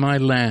looking for my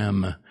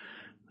lamb,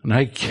 and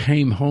I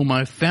came home,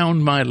 I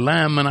found my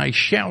lamb, and I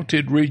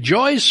shouted,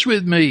 rejoice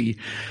with me.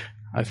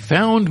 I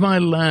found my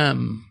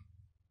lamb.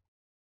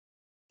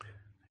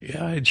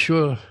 Yeah, it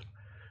sure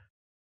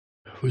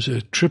was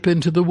a trip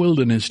into the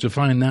wilderness to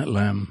find that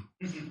lamb.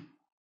 Do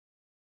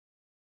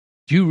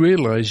you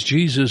realize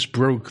Jesus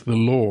broke the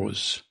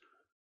laws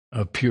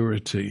of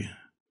purity?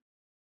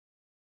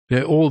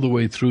 They're all the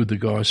way through the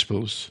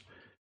Gospels,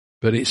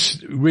 but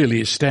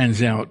it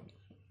stands out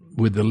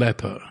with the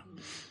leper.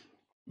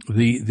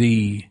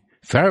 The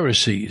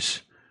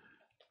Pharisees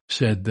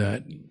said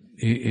that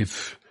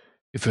if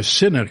a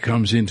sinner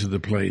comes into the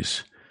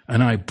place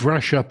and I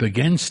brush up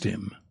against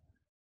him,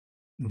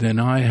 then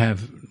I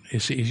have,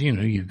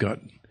 you've got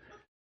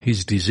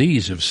his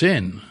disease of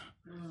sin,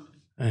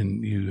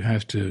 and you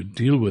have to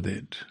deal with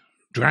it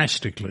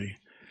drastically.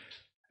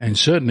 And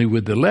certainly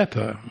with the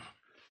leper,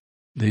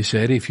 they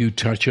said if you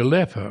touch a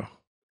leper,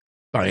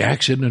 by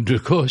accident,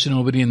 of course,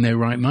 nobody in their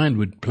right mind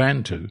would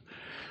plan to,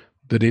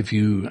 but if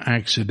you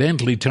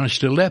accidentally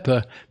touched a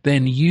leper,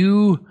 then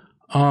you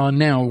are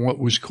now what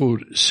was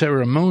called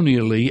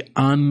ceremonially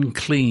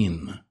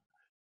unclean.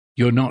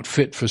 You're not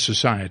fit for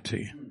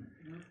society.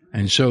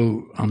 And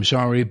so, I'm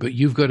sorry, but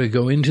you've got to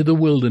go into the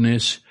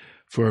wilderness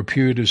for a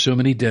period of so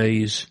many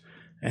days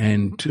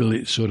until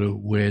it sort of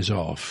wears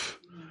off.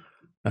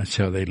 That's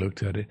how they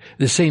looked at it.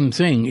 The same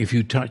thing if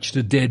you touched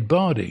a dead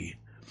body.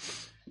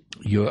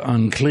 You're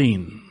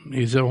unclean.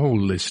 There's a whole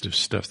list of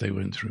stuff they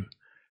went through.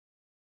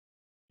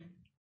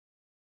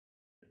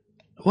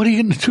 What are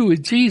you going to do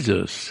with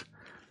Jesus?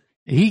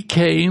 He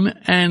came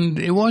and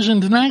it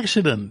wasn't an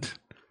accident.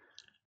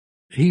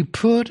 He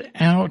put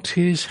out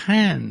his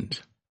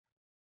hand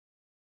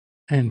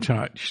and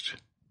touched.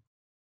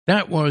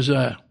 That was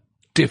a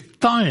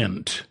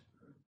defiant,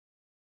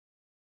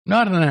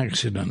 not an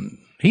accident.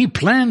 He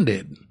planned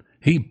it.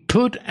 He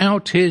put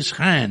out his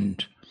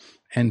hand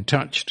and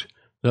touched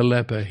the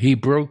leper. He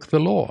broke the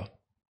law.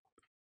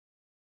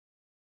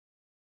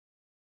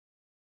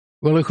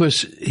 Well, of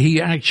course, he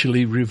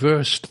actually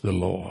reversed the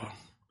law,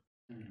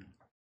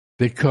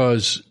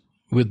 because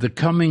with the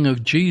coming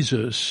of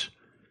Jesus,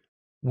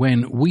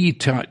 when we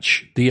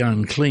touch the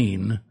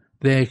unclean,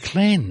 they're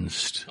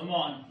cleansed. Come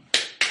on.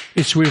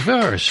 It's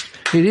reversed.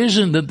 It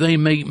isn't that they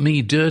make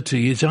me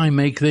dirty, it's I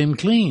make them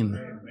clean.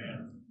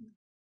 Amen.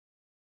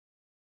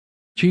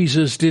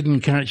 Jesus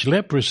didn't catch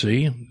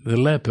leprosy. The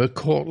leper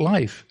caught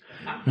life.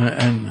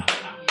 And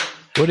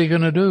what are you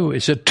going to do?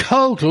 It's a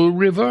total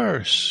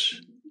reverse.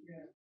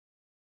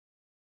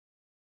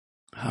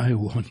 I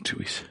want to,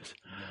 he says.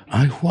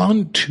 I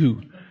want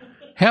to.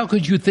 How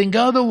could you think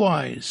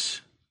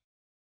otherwise?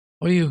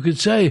 Or you could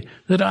say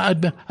that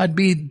I'd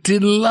be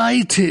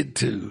delighted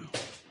to.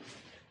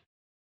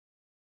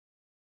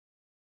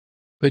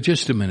 But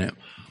just a minute.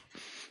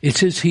 It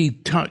says he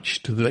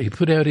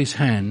put out his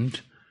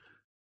hand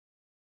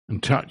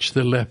and touched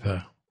the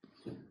leper.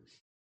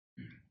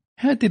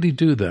 How did he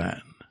do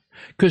that?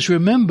 Because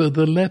remember,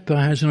 the leper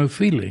has no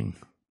feeling.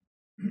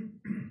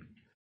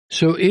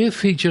 So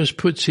if he just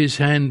puts his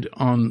hand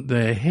on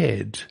their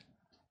head,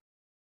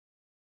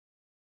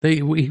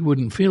 he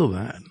wouldn't feel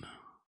that.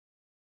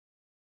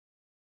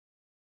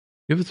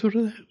 You ever thought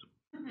of that?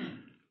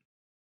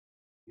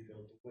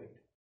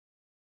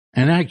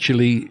 And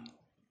actually,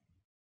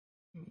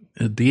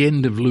 at the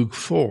end of Luke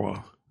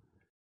 4,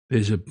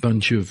 there's a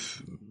bunch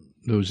of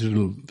those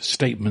little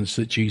statements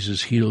that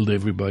Jesus healed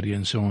everybody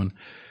and so on.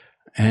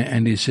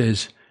 And he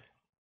says,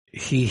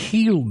 he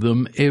healed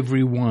them,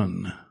 every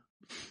one.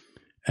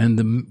 And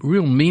the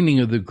real meaning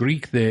of the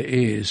Greek there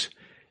is,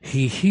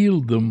 he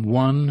healed them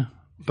one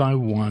by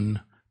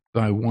one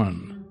by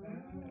one.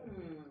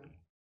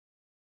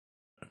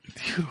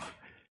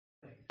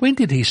 When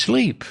did he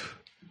sleep?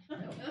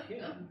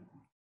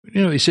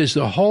 You know, he says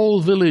the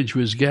whole village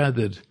was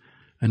gathered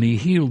and he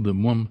healed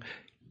them.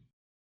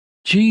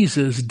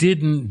 Jesus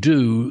didn't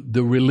do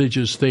the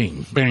religious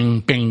thing.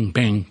 Bang, bang,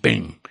 bang,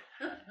 bang.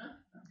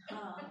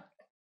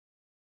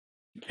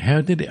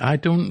 How did he? I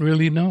don't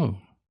really know.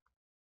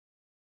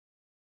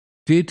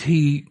 Did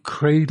he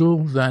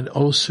cradle that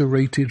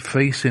ulcerated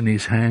face in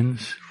his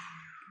hands?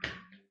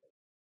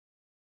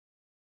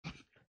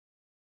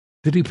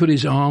 Did he put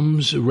his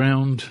arms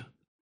around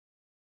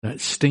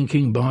that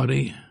stinking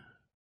body?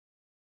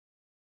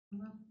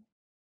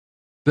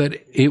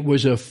 But it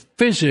was a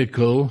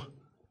physical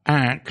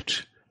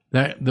act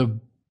that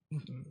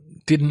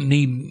didn't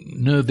need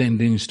nerve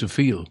endings to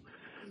feel.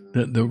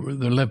 That the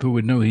leper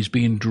would know he's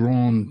being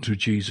drawn to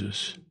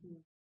Jesus.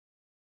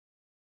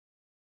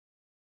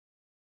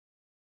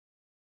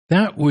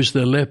 That was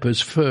the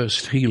leper's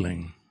first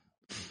healing.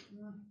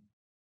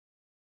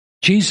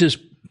 Jesus,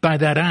 by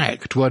that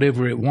act,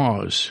 whatever it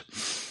was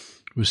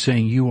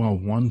saying, you are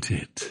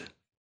wanted.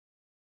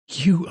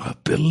 You are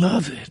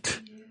beloved.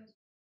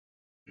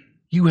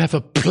 You have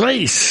a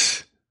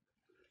place.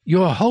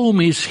 Your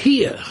home is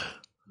here.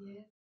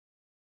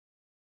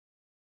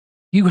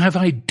 You have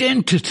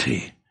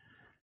identity.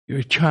 You're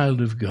a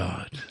child of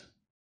God.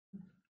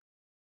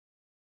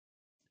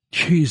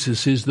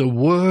 Jesus is the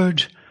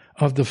Word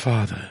of the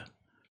Father.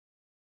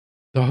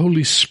 The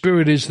Holy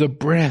Spirit is the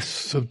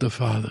breath of the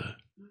Father.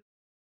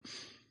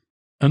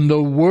 And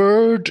the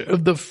Word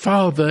of the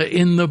Father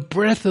in the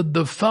breath of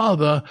the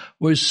Father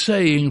was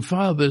saying,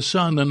 Father,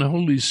 Son, and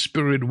Holy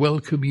Spirit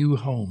welcome you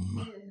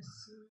home.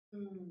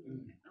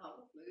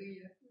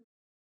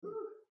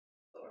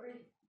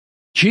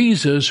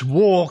 Jesus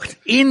walked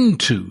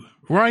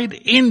right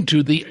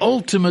into the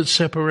ultimate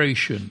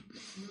separation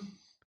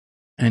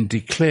and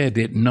declared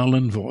it null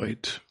and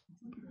void.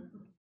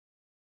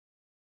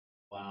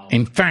 Wow.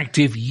 In fact,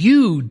 if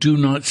you do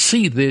not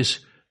see this,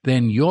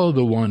 then you're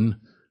the one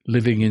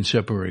living in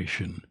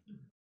separation.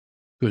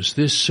 Because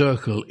this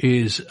circle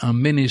is a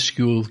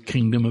minuscule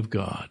kingdom of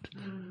God.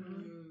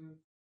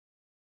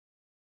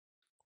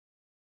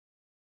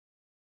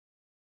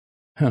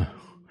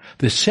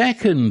 The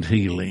second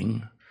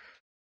healing,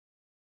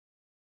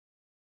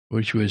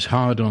 which was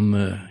hard on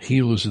the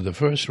heels of the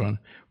first one,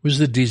 was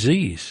the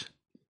disease.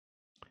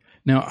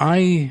 Now,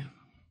 I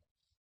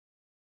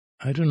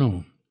don't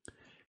know.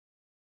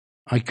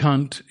 I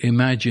can't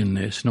imagine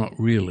this, not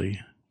really.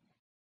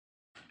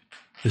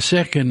 The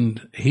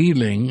second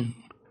healing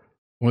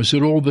was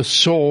that all the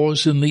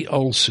sores and the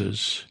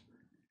ulcers,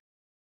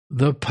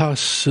 the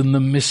pus and the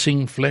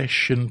missing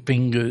flesh and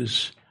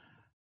fingers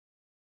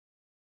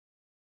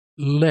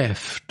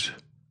left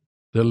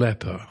the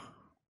leper.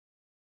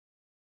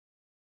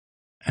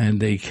 And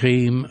they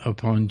came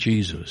upon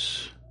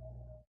Jesus.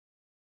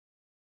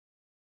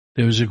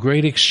 There was a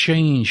great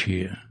exchange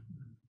here.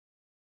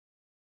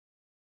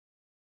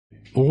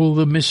 All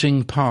the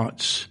missing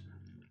parts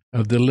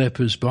of the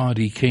leper's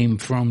body came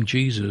from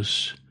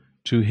Jesus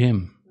to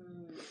him.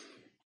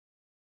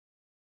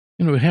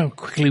 You know how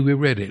quickly we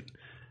read it.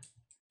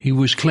 He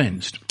was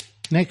cleansed.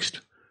 Next.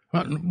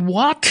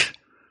 What?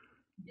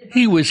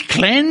 He was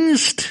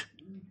cleansed?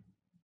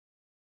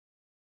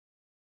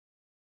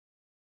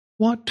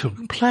 What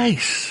took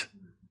place?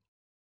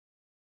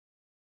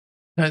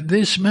 That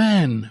this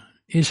man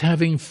is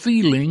having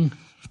feeling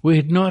where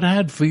he had not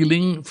had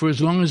feeling for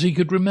as long as he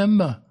could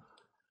remember.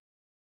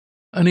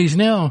 And he's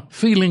now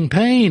feeling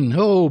pain.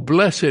 Oh,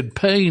 blessed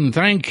pain,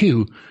 thank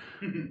you.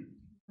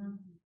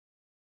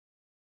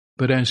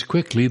 But as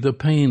quickly the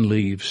pain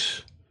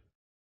leaves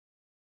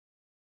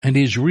and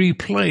is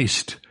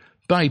replaced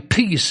by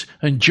peace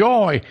and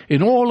joy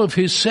in all of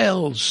his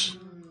cells.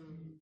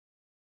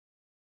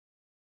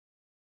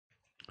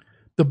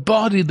 The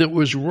body that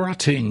was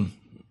rotting,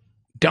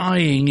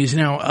 dying, is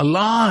now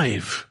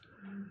alive.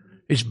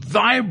 It's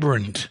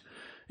vibrant.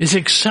 It's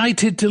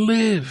excited to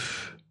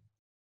live.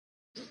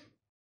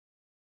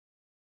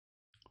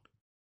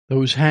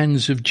 Those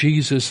hands of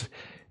Jesus,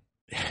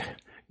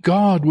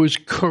 God was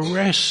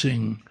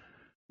caressing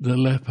the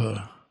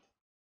leper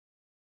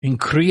in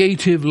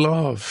creative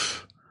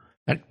love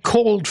that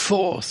called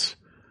forth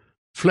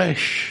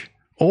flesh,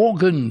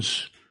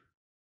 organs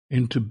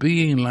into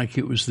being like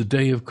it was the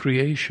day of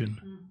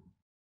creation.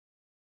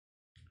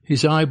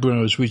 His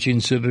eyebrows, which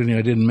incidentally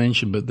I didn't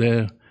mention, but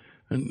they're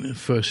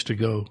first to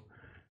go.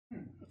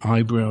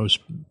 Eyebrows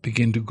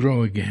begin to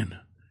grow again.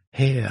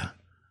 Hair.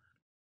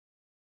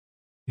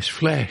 His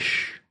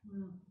flesh.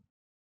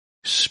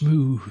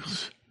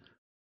 Smooth.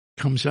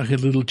 Comes like a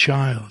little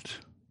child.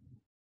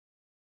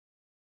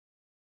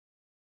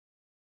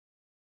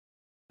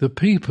 The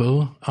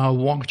people are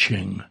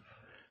watching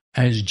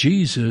as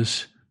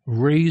Jesus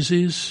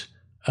raises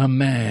a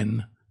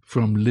man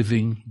from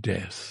living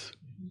death.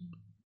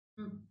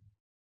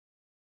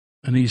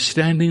 And he's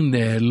standing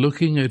there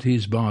looking at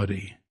his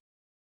body.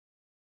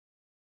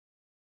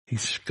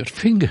 He's got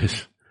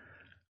fingers.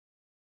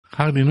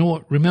 Hardly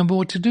remember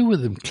what to do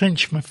with them.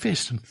 Clench my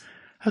fist. And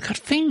I've got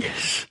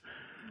fingers.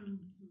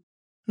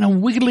 And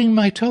I'm wiggling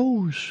my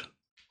toes.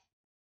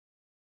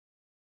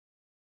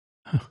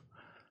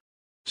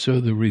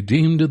 So the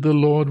redeemed of the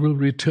Lord will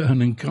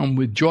return and come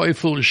with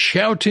joyful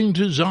shouting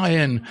to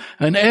Zion,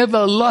 and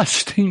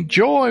everlasting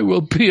joy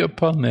will be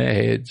upon their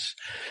heads.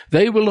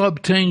 They will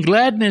obtain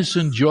gladness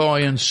and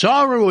joy, and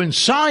sorrow and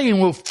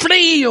sighing will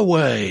flee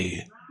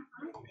away.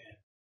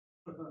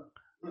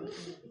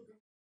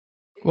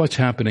 What's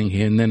happening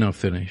here? And then I'll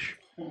finish.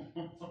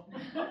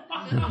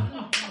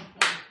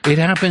 It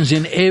happens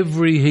in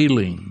every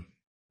healing.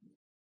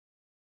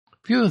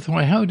 Have you ever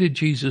thought, how did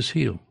Jesus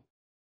heal?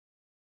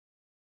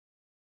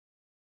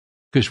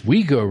 Because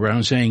we go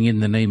around saying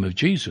in the name of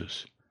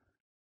Jesus.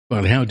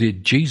 Well, how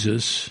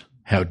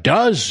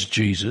does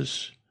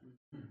Jesus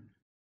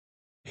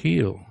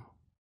heal?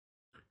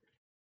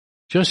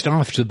 Just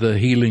after the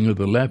healing of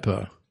the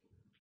leper,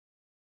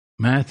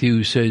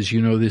 Matthew says,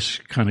 this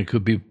kind of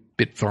could be a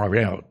bit far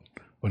out,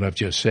 what I've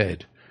just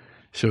said.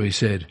 So he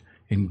said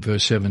in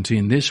verse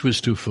 17, this was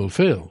to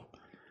fulfill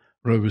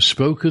what was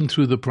spoken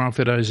through the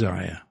prophet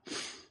Isaiah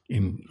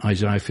in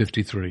Isaiah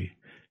 53.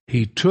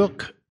 He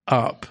took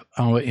up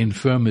our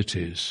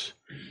infirmities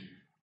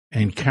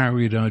and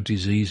carried our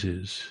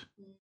diseases.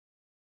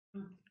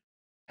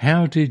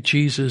 How did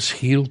Jesus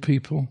heal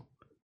people?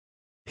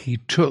 He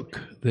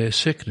took their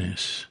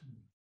sickness.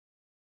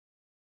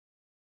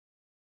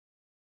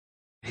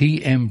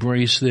 He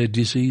embraced their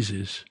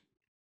diseases.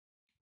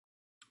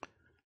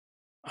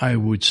 I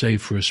would say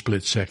for a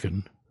split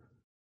second,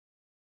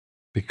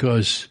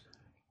 because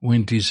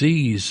when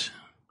disease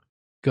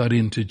got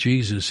into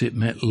Jesus, it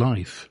meant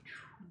life.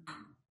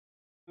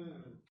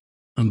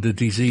 And the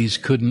disease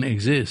couldn't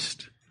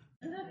exist.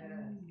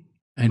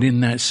 And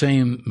in that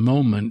same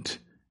moment,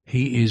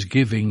 he is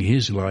giving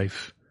his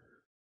life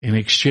in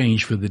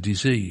exchange for the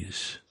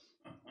disease.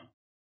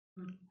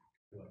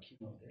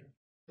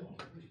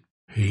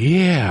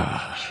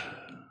 Yeah.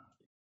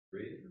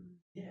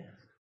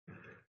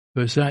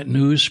 Because that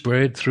news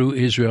spread through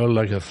Israel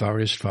like a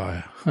forest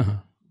fire.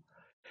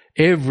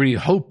 Every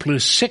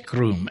hopeless sick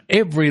room,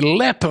 every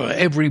leper,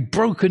 every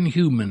broken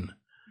human.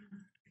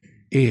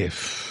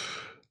 If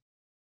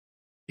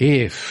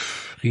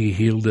he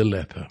healed the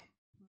leper.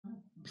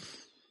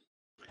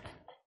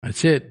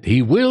 That's it.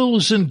 He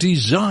wills and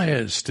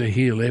desires to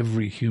heal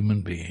every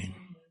human being.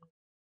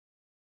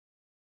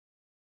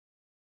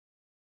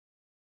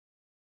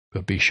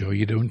 But be sure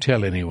you don't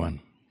tell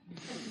anyone.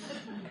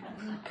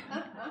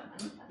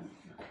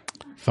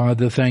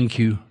 Father, thank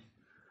you.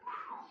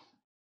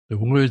 The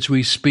words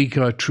we speak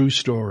are true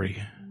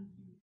story.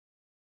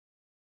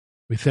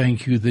 We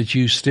thank you that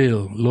you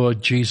still,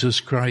 Lord Jesus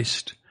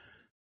Christ,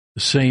 the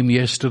same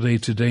yesterday,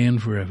 today,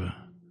 and forever.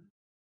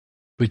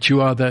 But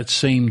you are that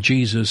same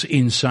Jesus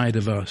inside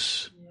of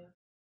us.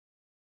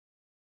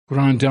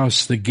 Grant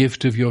us the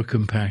gift of your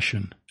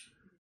compassion.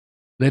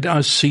 Let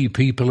us see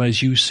people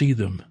as you see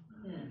them.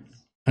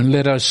 And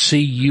let us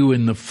see you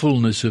in the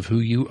fullness of who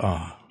you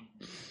are.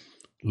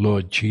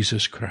 Lord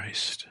Jesus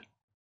Christ.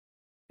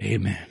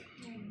 Amen.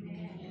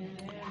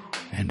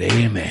 And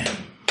amen.